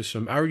characters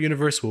from our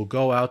universe will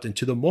go out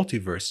into the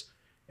multiverse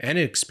and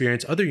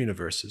experience other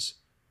universes.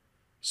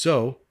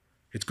 So,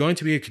 it's going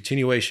to be a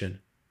continuation.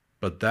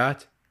 But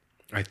that,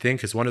 I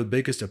think, is one of the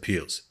biggest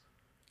appeals.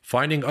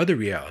 Finding other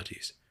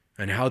realities,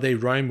 and how they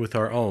rhyme with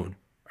our own,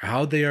 or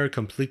how they are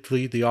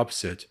completely the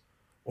opposite,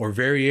 or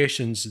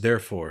variations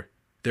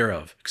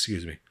thereof.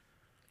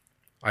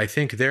 I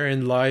think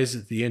therein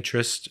lies the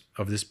interest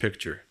of this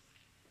picture.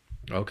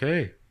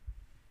 Okay.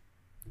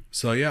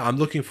 So yeah, I'm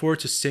looking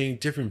forward to seeing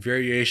different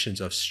variations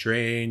of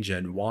Strange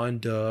and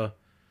Wanda.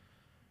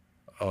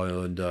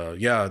 And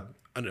yeah,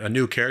 a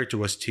new character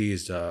was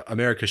teased,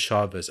 America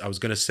Chavez. I was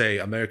going to say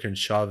America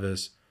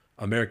Chavez.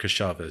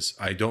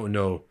 I don't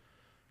know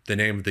the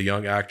name of the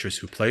young actress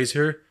who plays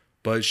her,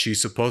 but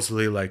she's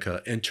supposedly like an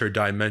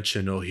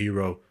interdimensional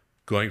hero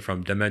going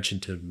from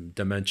dimension to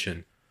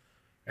dimension.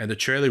 And the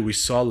trailer, we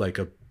saw like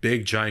a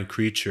big giant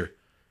creature.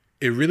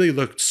 It really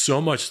looked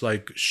so much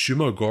like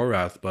Shuma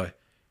Gorath, but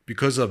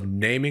because of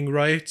naming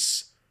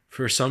rights,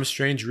 for some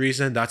strange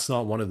reason, that's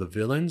not one of the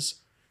villains.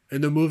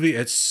 In the movie,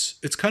 it's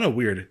kind of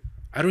weird.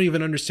 I don't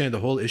even understand the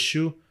whole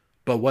issue,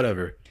 but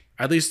whatever.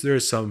 At least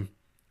there's some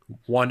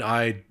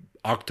one-eyed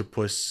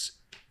octopus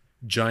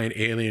giant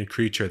alien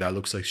creature that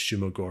looks like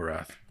Shuma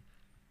Gorath.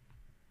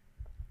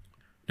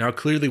 Now,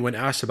 clearly, when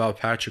asked about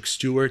Patrick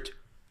Stewart,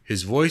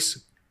 his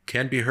voice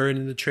can be heard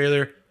in the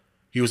trailer.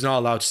 He was not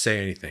allowed to say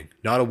anything,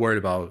 not a word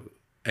about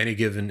any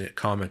given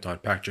comment on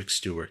Patrick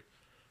Stewart.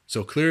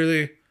 So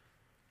clearly,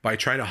 by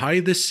trying to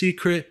hide this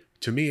secret,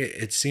 to me,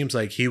 it seems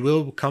like he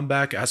will come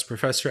back as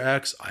Professor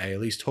X. I at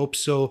least hope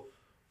so.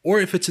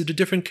 Or if it's a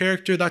different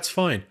character, that's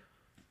fine.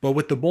 But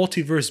with the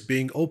multiverse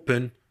being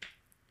open,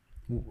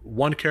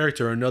 one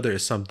character or another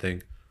is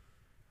something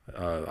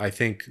I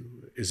think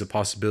is a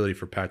possibility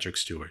for Patrick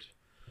Stewart.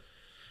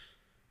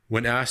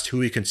 When asked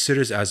who he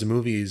considers as the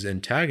movie's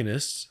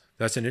antagonists,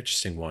 that's an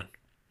interesting one.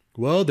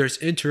 Well,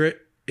 there's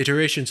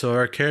iterations of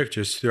our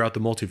characters throughout the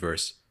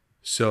multiverse.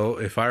 So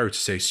if I were to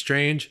say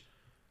Strange,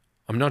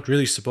 I'm not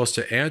really supposed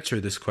to answer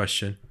this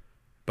question,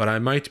 but I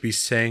might be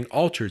saying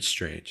Altered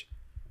Strange.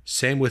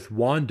 Same with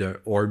Wanda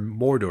or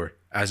Mordor,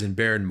 as in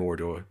Baron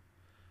Mordor.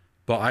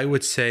 But I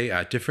would say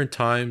at different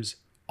times,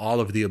 all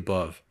of the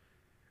above.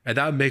 And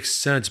that makes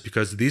sense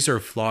because these are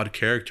flawed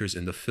characters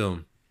in the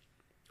film.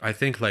 I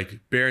think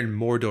like Baron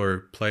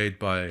Mordor, played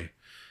by,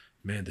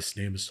 man, this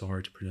name is so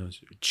hard to pronounce.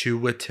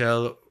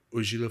 Chiwetel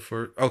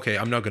Ejiofor. Okay,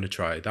 I'm not going to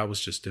try. That was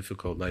just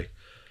difficult. Like,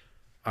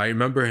 I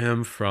remember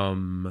him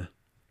from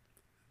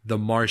The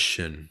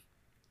Martian.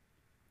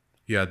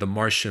 Yeah, The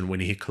Martian, when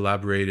he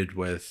collaborated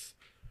with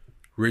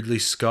Ridley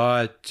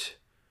Scott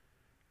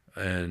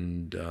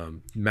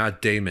and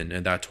Matt Damon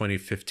in that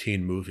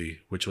 2015 movie,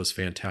 which was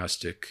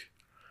fantastic.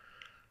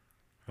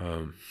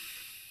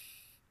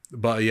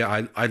 But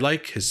yeah, I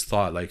like his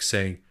thought, like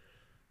saying,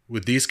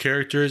 with these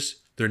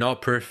characters, they're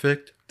not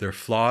perfect, they're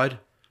flawed,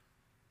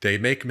 they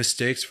make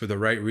mistakes for the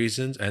right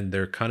reasons, and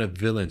they're kind of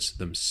villains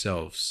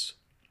themselves.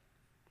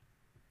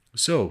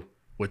 So,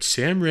 would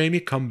Sam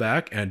Raimi come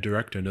back and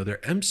direct another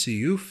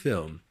MCU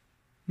film?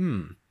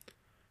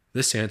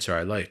 This answer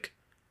I like.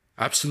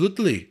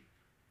 Absolutely.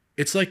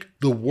 It's like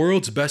the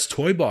world's best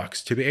toy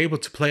box to be able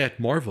to play at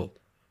Marvel.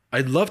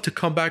 I'd love to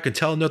come back and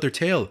tell another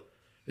tale,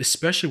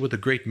 especially with the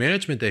great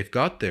management they've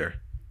got there.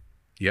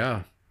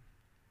 Yeah,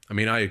 I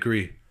mean, I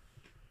agree.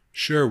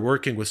 Sure,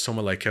 working with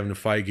someone like Kevin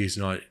Feige is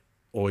not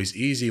always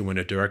easy when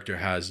a director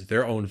has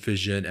their own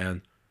vision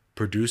and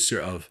producer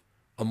of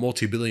a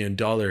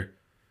multi-billion-dollar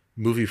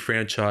movie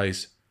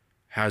franchise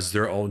has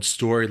their own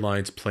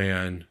storylines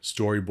planned,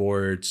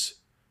 storyboards,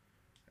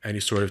 any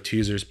sort of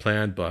teasers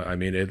planned. But I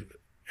mean, it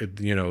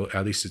you know,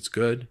 at least it's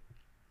good.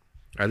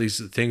 At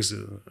least things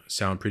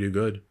sound pretty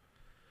good.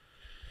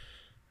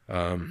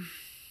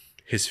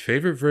 His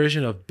favorite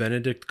version of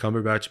Benedict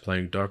Cumberbatch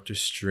playing Doctor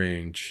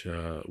Strange.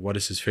 What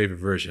is his favorite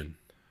version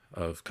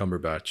of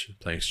Cumberbatch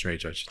playing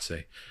Strange, I should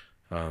say?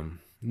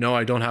 No,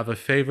 I don't have a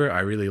favorite. I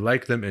really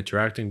like them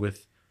interacting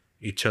with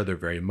each other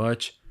very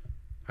much.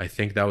 I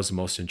think that was the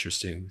most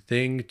interesting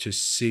thing, to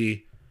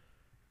see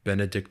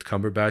Benedict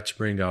Cumberbatch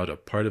bring out a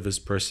part of his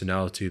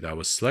personality that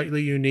was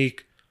slightly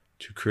unique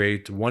to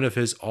create one of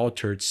his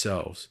altered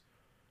selves.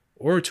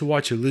 Or to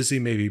watch Lizzie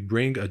maybe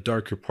bring a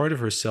darker part of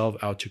herself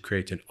out to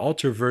create an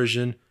altered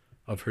version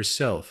of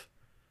herself.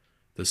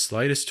 The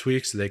slightest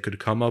tweaks they could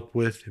come up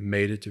with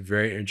made it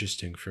very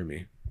interesting for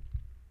me.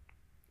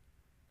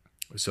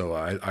 So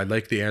I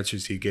like the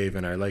answers he gave,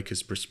 and I like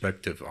his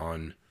perspective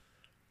on,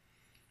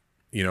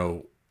 you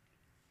know,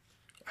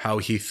 how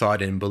he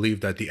thought and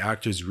believed that the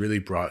actors really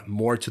brought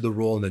more to the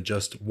role than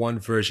just one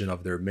version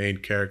of their main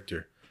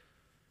character.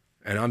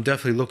 And I'm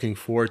definitely looking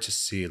forward to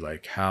see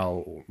like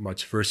how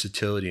much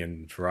versatility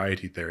and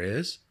variety there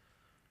is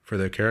for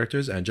their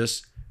characters, and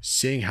just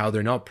seeing how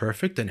they're not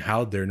perfect and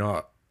how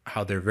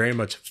they're very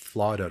much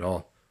flawed at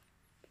all.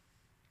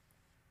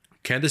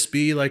 Can this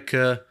be like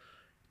a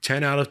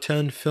 10 out of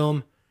 10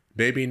 film?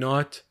 Maybe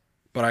not,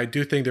 but I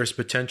do think there's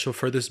potential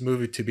for this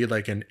movie to be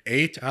like an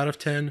 8 out of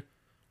 10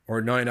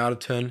 or 9 out of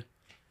 10.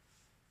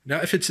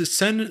 Now, if it's a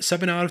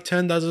 7 out of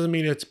 10, that doesn't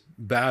mean it's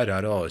bad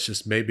at all. It's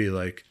just maybe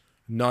like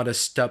not a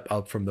step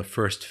up from the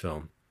first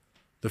film.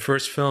 The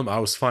first film I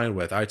was fine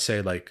with. I'd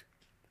say like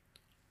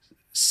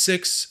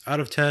 6 out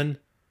of 10.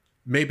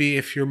 Maybe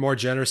if you're more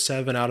generous,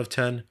 7 out of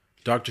 10.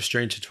 Doctor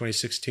Strange in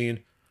 2016,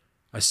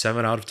 a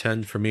 7 out of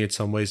 10 for me in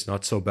some ways,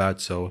 not so bad.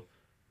 So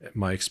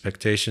my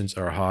expectations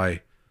are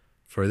high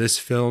for this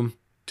film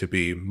to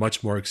be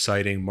much more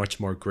exciting, much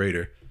more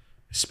greater,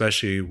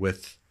 especially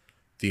with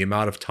the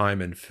amount of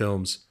time in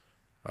films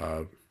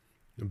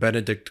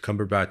Benedict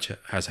Cumberbatch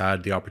has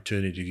had the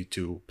opportunity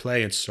to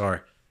play and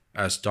star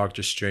as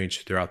Doctor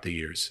Strange throughout the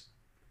years.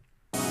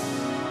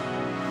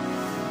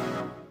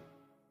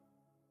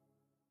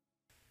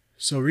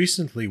 So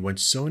recently, when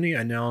Sony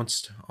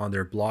announced on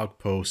their blog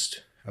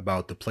post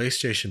about the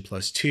PlayStation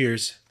Plus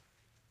tiers,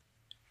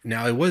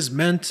 now it was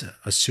meant,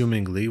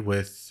 assumingly,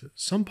 with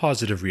some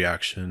positive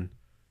reaction,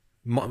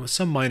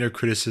 some minor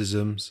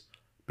criticisms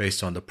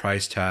based on the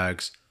price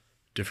tags,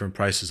 different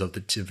prices of the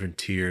different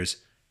tiers,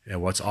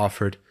 and what's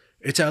offered.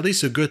 It's at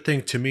least a good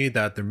thing to me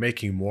that they're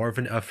making more of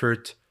an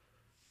effort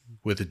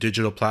with the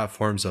digital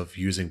platforms of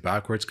using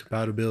backwards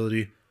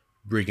compatibility,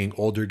 bringing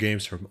older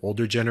games from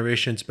older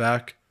generations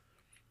back.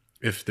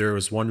 If there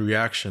was one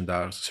reaction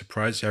that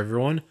surprised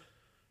everyone,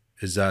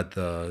 is that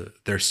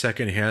their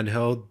second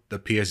handheld, the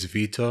PS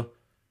Vita,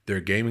 their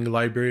gaming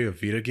library of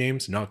Vita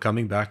games, not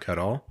coming back at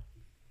all.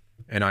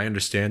 And I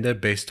understand that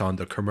based on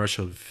the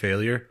commercial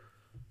failure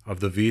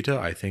of the Vita,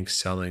 I think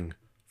selling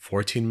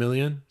 14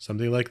 million,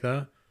 something like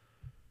that.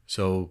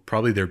 So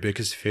probably their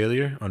biggest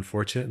failure,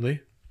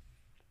 unfortunately.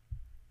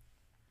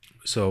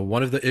 So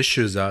one of the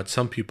issues that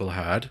some people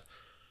had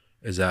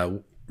is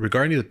that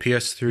regarding the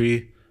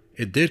PS3,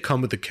 it did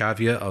come with the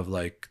caveat of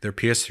like their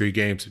PS3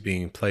 games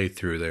being played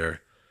through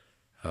their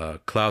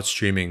cloud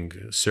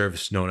streaming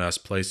service known as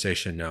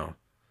PlayStation Now.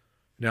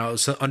 Now,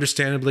 so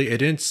understandably, it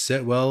didn't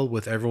sit well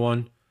with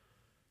everyone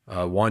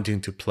wanting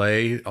to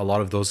play a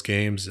lot of those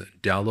games,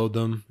 download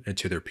them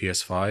into their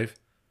PS5.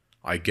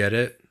 I get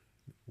it,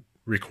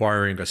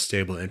 requiring a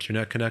stable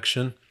internet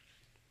connection.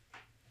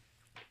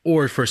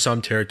 Or for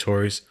some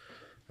territories,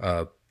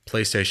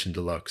 PlayStation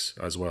Deluxe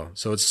as well.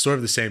 So it's sort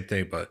of the same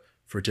thing, but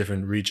for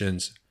different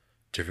regions,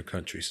 different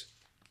countries.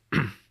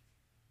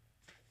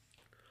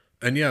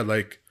 And yeah,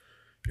 like,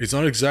 it's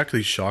not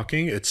exactly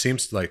shocking. It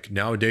seems like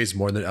nowadays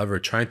more than ever,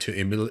 trying to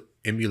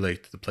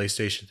emulate the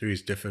PlayStation 3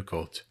 is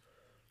difficult.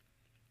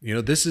 You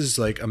know, this is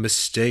like a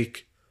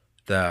mistake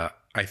that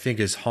I think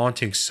is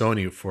haunting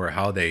Sony for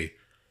how they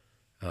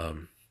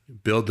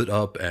build it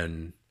up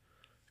and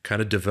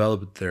kind of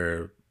develop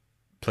their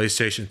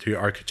PlayStation 3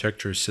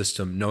 architecture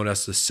system known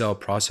as the Cell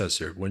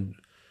processor when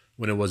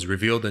it was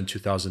revealed in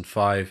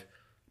 2005,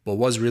 but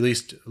was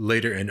released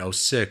later in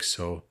 2006.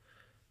 So,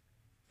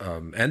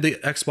 and the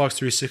Xbox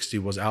 360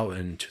 was out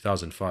in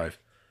 2005.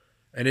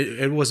 And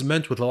it was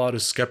met with a lot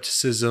of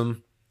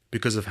skepticism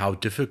because of how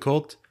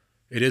difficult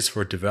it is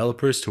for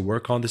developers to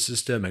work on the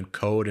system and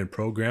code and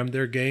program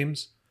their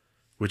games,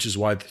 which is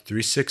why the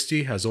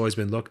 360 has always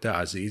been looked at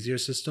as the easier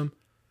system.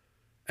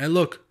 And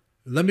look,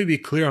 let me be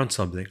clear on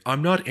something.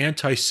 I'm not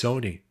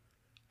anti-Sony.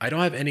 I don't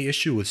have any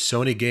issue with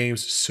Sony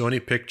games,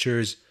 Sony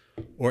pictures,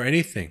 or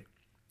anything.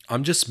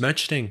 I'm just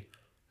mentioning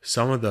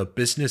some of the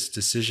business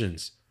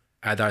decisions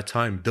at that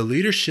time. The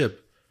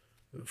leadership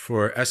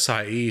for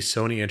SIE,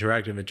 Sony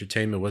Interactive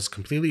Entertainment, was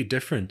completely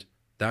different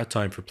that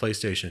time for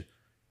PlayStation.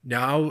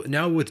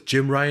 Now with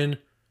Jim Ryan,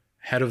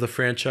 head of the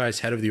franchise,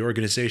 head of the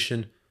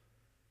organization.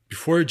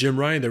 Before Jim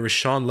Ryan, there was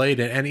Sean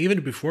Layden, and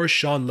even before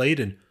Sean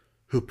Layden,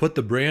 who put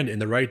the brand in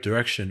the right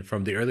direction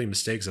from the early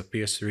mistakes of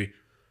PS3,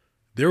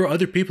 there were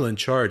other people in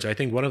charge. I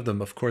think one of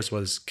them, of course,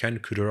 was Ken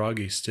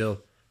Kutaragi,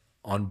 still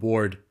on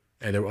board,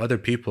 and there were other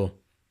people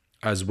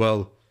as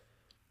well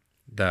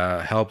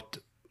that helped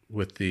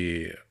with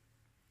the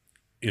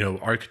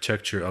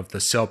architecture of the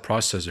Cell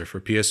processor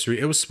for PS3.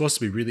 It was supposed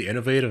to be really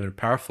innovative and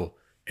powerful,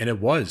 and it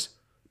was,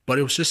 but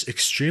it was just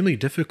extremely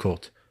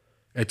difficult.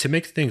 And to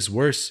make things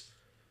worse,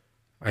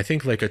 I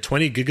think like a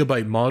 20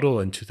 gigabyte model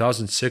in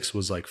 2006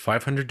 was like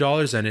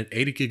 $500, and an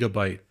 80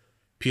 gigabyte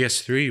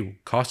PS3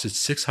 costed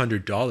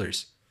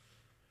 $600.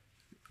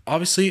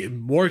 Obviously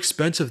more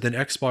expensive than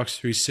Xbox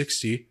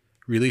 360,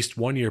 released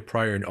 1 year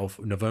prior in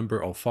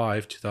November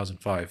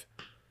 2005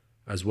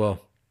 as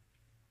well.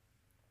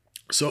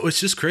 So it's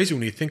just crazy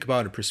when you think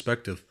about it in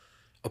perspective.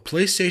 A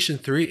PlayStation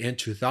 3 in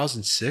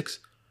 2006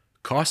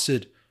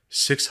 costed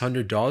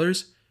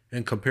 $600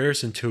 in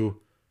comparison to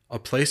a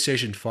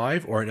PlayStation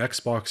 5 or an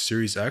Xbox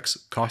Series X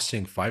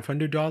costing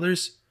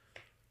 $500.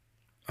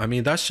 I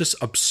mean, that's just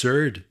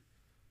absurd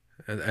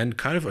and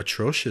kind of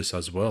atrocious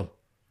as well.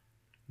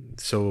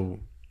 So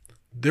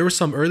there were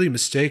some early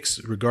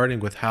mistakes regarding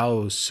with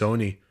how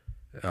Sony,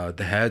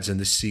 the heads and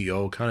the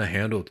CEO kind of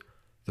handled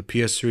the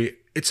PS3.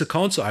 It's a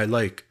console I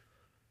like.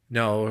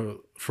 Now,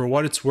 for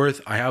what it's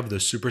worth, I have the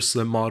super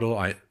slim model.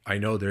 I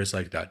know there's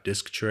like that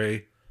disc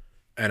tray,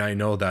 and I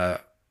know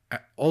that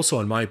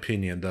also, in my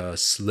opinion, the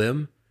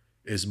slim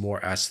is more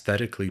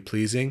aesthetically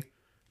pleasing,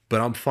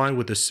 but I'm fine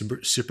with the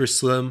super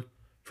slim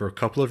for a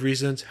couple of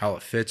reasons: how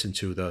it fits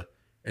into the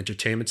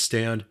entertainment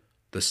stand,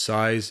 the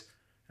size,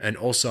 and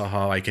also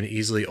how I can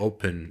easily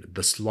open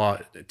the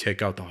slot,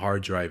 take out the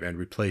hard drive, and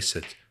replace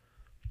it.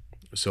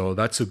 So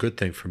that's a good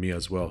thing for me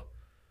as well.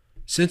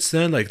 Since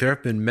then, like there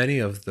have been many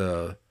of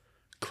the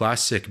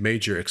classic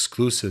major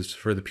exclusives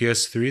for the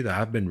PS3 that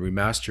have been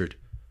remastered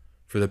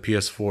for the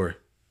PS4,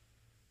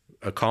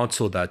 a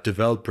console that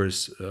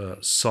developers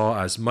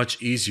saw as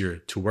much easier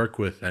to work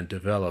with and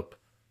develop,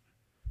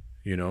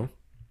 you know?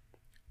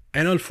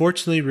 And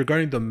unfortunately,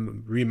 regarding the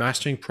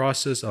remastering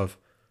process of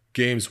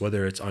games,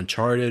 whether it's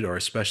Uncharted or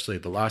especially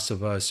The Last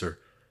of Us or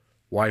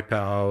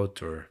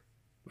Wipeout or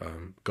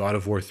God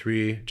of War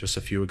 3, just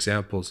a few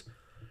examples,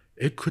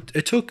 it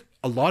took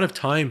a lot of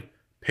time,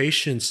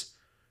 patience,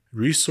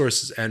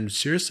 resources, and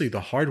seriously,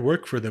 the hard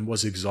work for them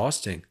was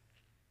exhausting.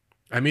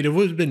 I mean, it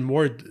would have been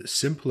more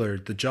simpler.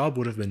 The job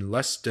would have been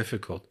less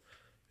difficult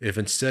if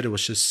instead it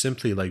was just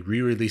simply like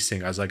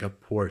re-releasing as like a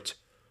port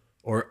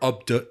or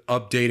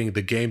updating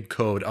the game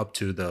code up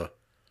to the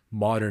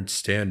modern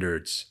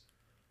standards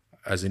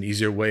as an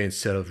easier way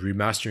instead of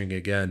remastering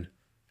again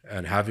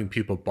and having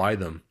people buy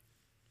them.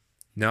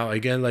 Now,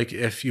 again, like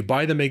if you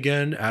buy them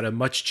again at a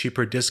much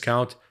cheaper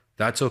discount,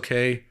 that's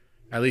okay.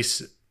 At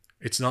least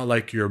it's not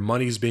like your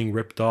money's being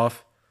ripped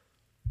off.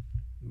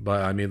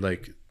 But I mean,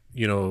 like,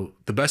 you know,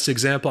 the best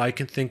example I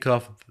can think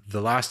of,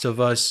 The Last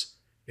of Us,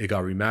 it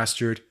got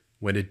remastered.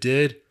 When it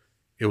did,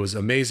 it was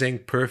amazing,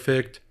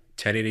 perfect,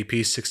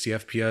 1080p, 60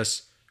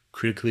 FPS,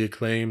 critically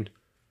acclaimed,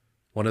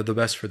 one of the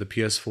best for the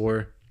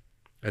PS4.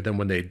 And then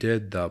when they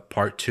did the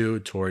part 2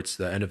 towards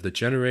the end of the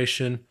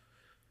generation,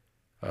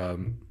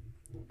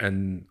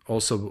 and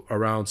also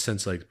around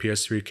since like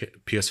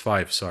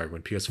PS5, sorry,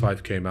 when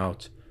PS5 came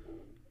out,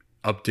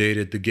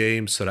 updated the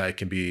game so that it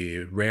can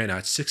be ran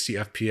at 60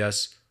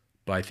 FPS,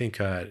 but I think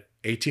at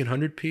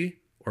 1800p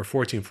or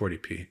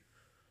 1440p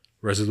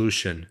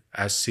resolution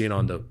as seen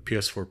on the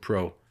PS4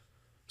 Pro.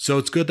 So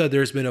it's good that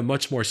there's been a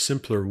much more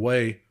simpler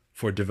way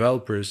for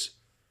developers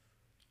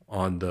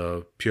on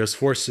the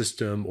PS4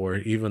 system or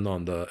even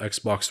on the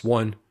Xbox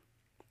One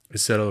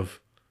instead of,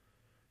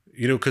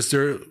 you know, because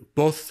they're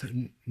both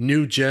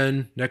new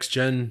gen, next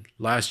gen,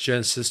 last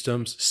gen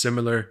systems,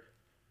 similar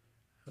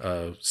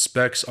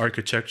specs,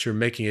 architecture,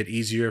 making it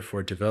easier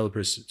for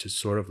developers to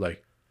sort of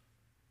like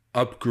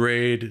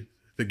upgrade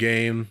the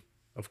game,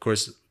 of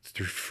course,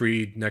 through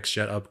free next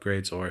gen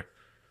upgrades, or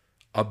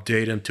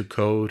update them to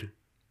code,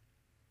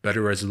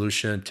 better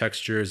resolution,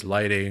 textures,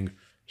 lighting,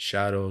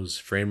 shadows,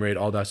 frame rate,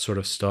 all that sort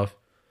of stuff.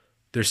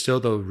 There's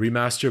still the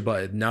remaster,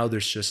 but now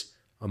there's just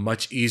a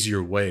much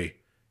easier way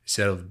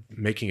instead of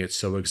making it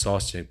so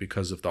exhausting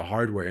because of the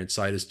hardware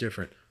inside is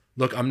different.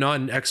 Look, I'm not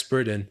an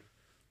expert in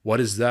what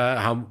is that,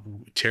 how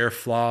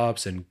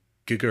teraflops and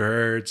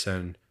gigahertz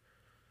and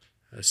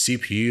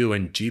CPU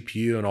and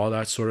GPU and all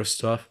that sort of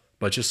stuff.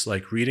 But just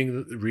like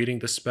reading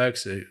the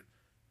specs,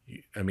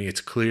 I mean,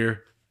 it's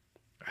clear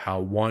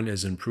how one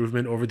is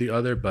improvement over the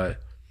other.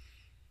 But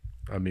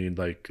I mean,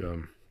 like,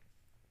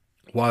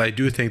 while I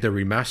do think the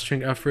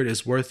remastering effort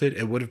is worth it,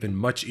 it would have been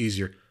much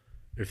easier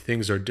if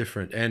things are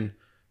different. And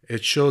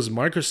it shows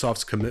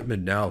Microsoft's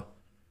commitment now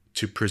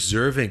to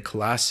preserving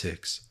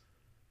classics.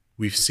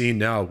 We've seen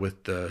now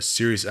with the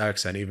Series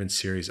X and even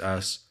Series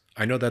S.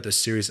 I know that the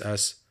Series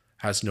S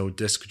has no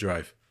disk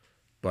drive,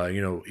 but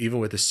you know, even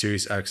with the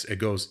Series X, it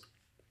goes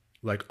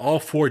like all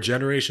 4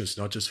 generations,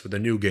 not just for the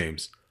new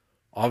games.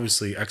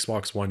 Obviously,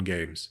 Xbox One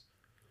games.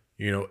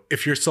 You know,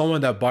 if you're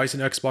someone that buys an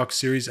Xbox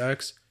Series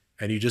X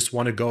and you just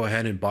want to go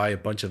ahead and buy a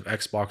bunch of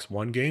Xbox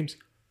One games,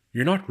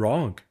 you're not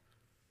wrong.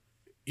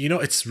 You know,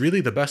 it's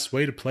really the best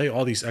way to play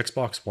all these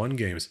Xbox One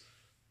games.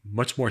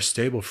 Much more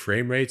stable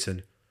frame rates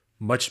and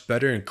much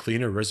better and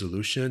cleaner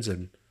resolutions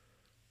and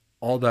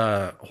all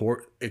the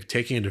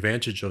taking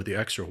advantage of the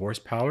extra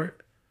horsepower.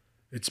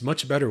 It's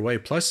much better way.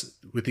 Plus,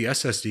 with the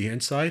SSD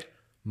inside,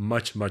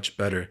 much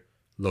better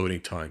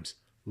loading times,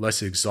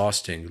 less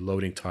exhausting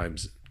loading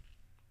times,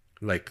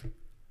 like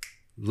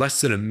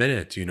less than a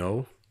minute, you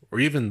know, or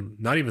even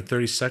not even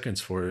 30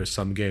 seconds for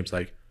some games,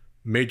 like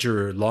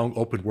major long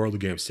open world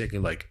games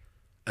taking like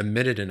a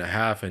minute and a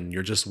half, and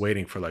you're just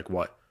waiting for like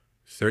what,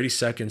 30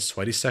 seconds,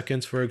 20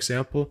 seconds, for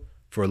example,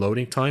 for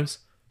loading times.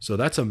 So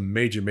that's a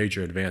major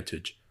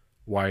advantage.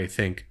 Why I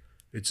think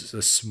it's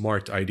a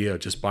smart idea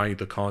just buying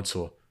the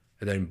console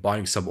and then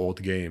buying some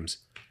old games.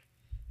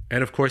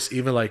 And of course,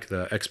 even like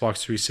the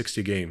Xbox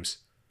 360 games,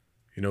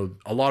 you know,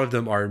 a lot of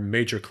them are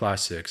major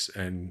classics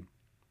and,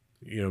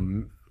 you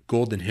know,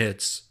 golden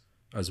hits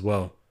as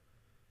well.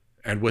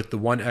 And with the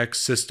One X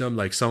system,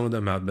 like some of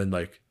them have been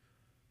like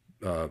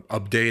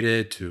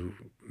updated to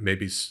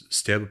maybe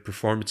stable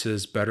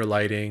performances, better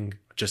lighting,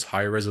 just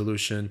higher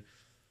resolution.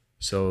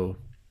 So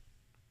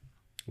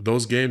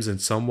those games in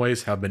some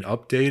ways have been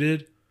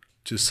updated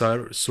to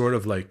sort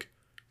of like,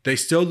 they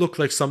still look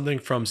like something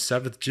from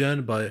 7th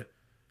gen, but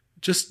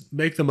just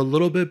make them a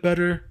little bit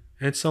better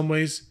in some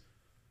ways.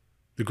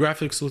 The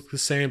graphics look the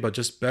same, but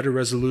just better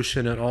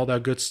resolution and all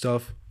that good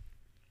stuff.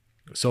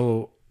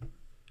 So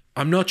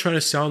I'm not trying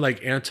to sound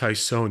like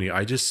anti-Sony.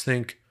 I just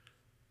think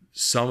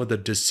some of the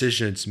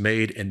decisions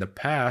made in the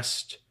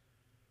past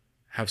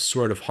have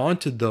sort of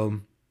haunted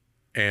them,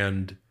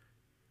 and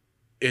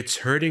it's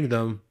hurting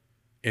them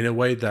in a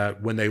way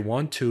that when they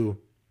want to,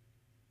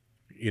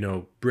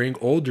 bring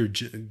older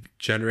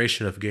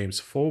generation of games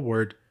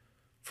forward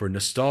for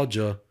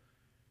nostalgia,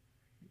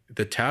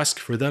 the task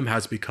for them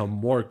has become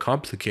more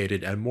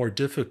complicated and more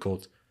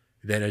difficult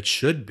than it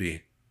should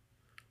be.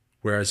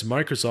 Whereas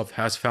Microsoft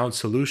has found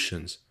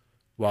solutions.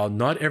 While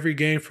not every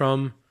game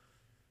from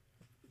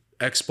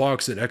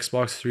Xbox and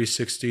Xbox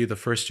 360, the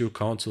first two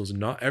consoles,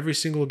 not every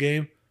single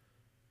game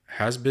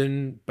has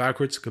been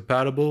backwards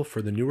compatible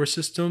for the newer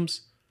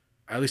systems,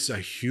 at least a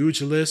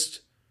huge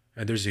list,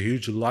 and there's a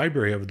huge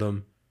library of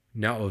them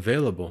now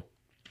available.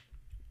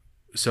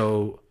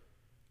 So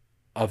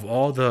of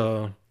all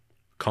the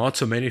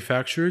console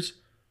manufacturers,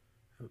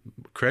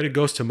 credit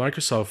goes to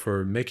Microsoft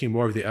for making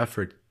more of the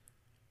effort.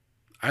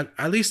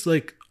 At least,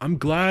 like, I'm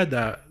glad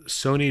that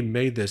Sony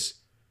made this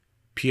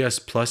PS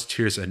Plus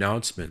tiers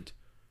announcement.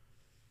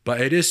 But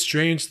it is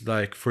strange,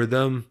 like, for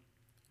them,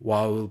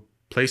 while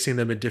placing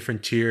them in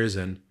different tiers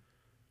and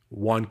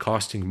one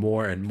costing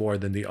more and more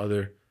than the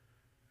other,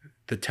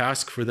 the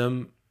task for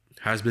them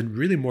has been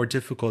really more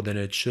difficult than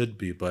it should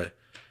be. But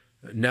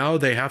now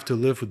they have to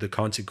live with the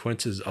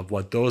consequences of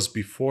what those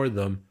before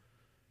them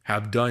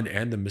have done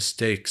and the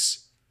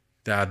mistakes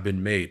that have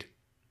been made.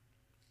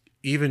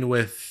 Even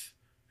with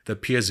the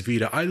PS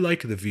Vita, I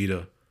like the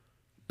Vita,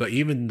 but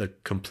even the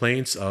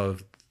complaints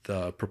of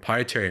the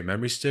proprietary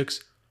memory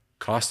sticks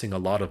costing a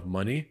lot of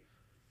money,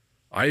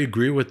 I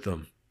agree with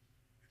them.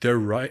 They're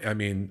right. I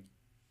mean,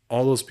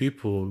 all those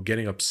people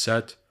getting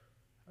upset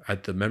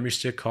at the memory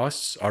stick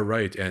costs are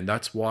right, and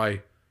that's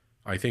why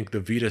I think the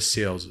Vita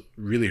sales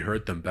really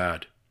hurt them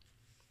bad.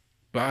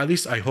 But at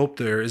least I hope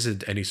there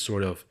isn't any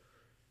sort of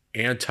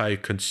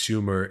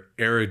anti-consumer,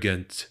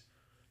 arrogant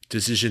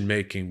decision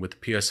making with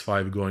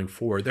PS5 going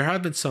forward. There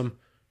have been some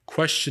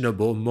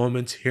questionable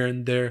moments here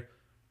and there,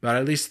 but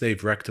at least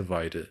they've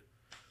rectified it.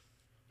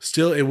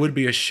 Still, it would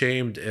be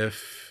ashamed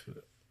if,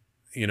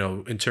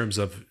 in terms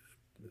of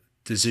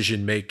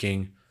decision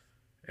making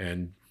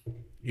and,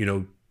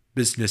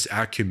 business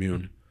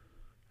acumen,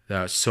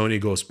 that Sony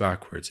goes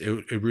backwards.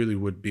 It really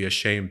would be a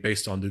shame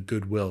based on the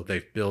goodwill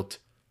they've built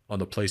on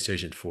the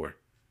PlayStation 4.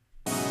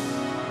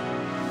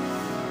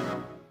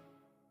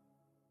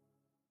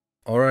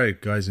 All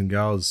right, guys and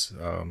gals,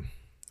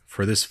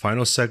 for this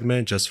final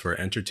segment, just for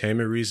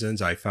entertainment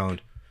reasons, I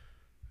found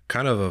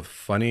kind of a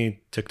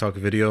funny TikTok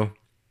video.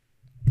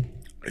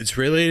 It's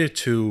related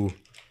to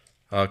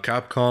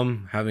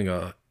Capcom having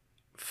a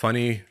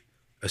funny,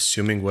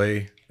 amusing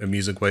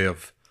way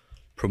of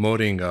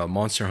promoting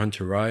Monster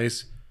Hunter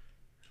Rise.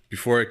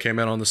 Before it came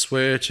out on the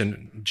Switch,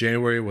 and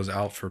January was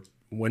out for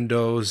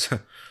Windows.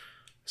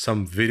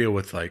 Some video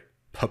with like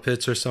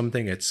puppets or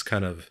something. It's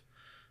kind of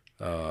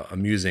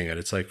amusing, and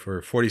it's like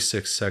for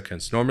 46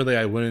 seconds. Normally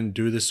I wouldn't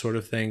do this sort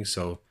of thing,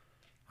 so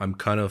I'm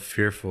kind of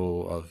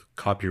fearful of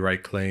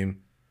copyright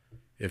claim.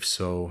 If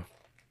so,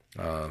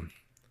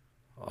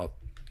 I'll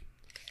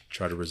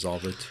try to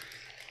resolve it.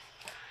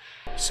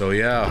 So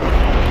yeah,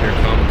 here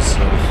comes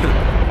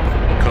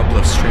a couple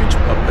of strange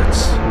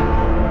puppets.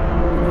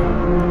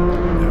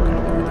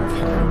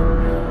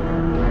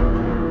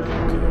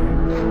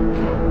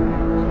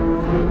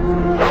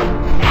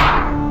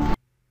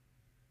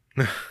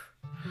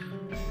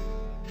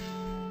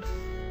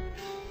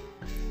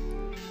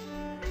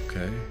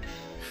 Okay.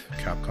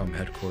 Capcom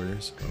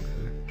headquarters.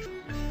 Okay.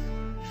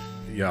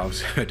 Yeah,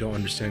 I don't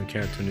understand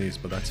Cantonese,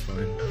 but that's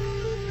fine.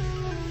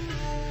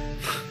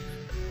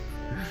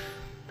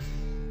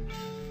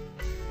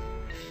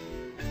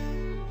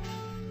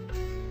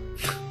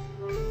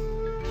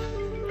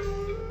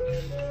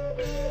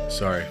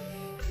 Sorry.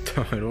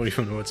 I don't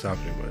even know what's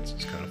happening, but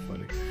it's kind of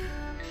funny.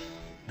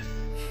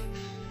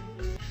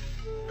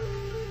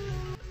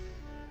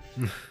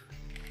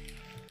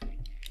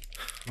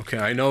 Okay,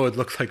 I know it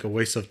looked like a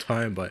waste of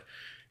time, but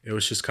it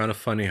was just kind of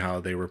funny how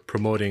they were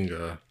promoting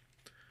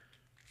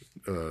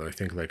I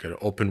think like an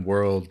open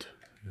world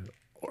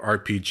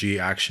RPG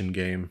action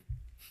game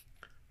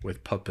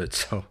with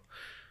puppets. So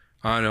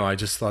I don't know, I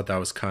just thought that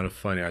was kind of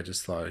funny. I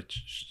just thought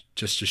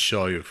just to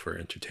show you for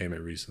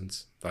entertainment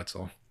reasons. That's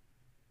all.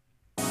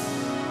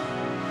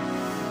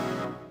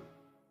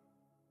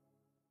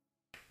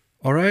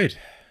 All right.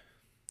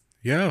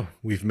 Yeah,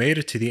 we've made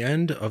it to the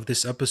end of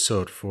this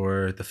episode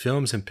for the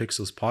Films and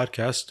Pixels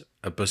podcast,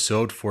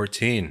 episode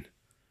 14.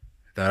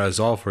 That is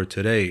all for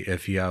today.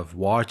 If you have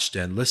watched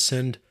and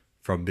listened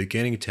from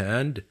beginning to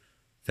end,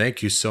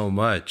 thank you so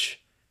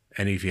much.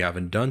 And if you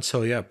haven't done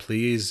so yet,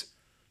 please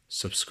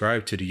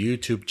subscribe to the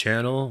YouTube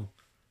channel,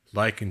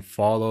 like and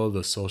follow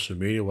the social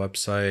media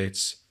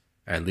websites,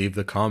 and leave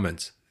the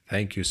comments.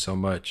 Thank you so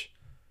much.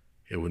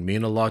 It would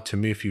mean a lot to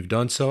me if you've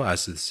done so,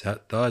 as this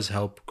does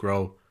help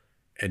grow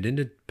an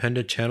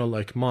independent channel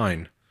like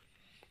mine.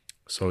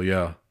 So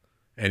yeah,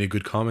 any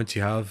good comments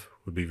you have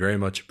would be very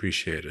much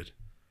appreciated.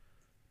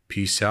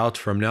 Peace out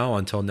from now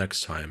until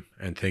next time,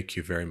 and thank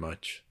you very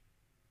much.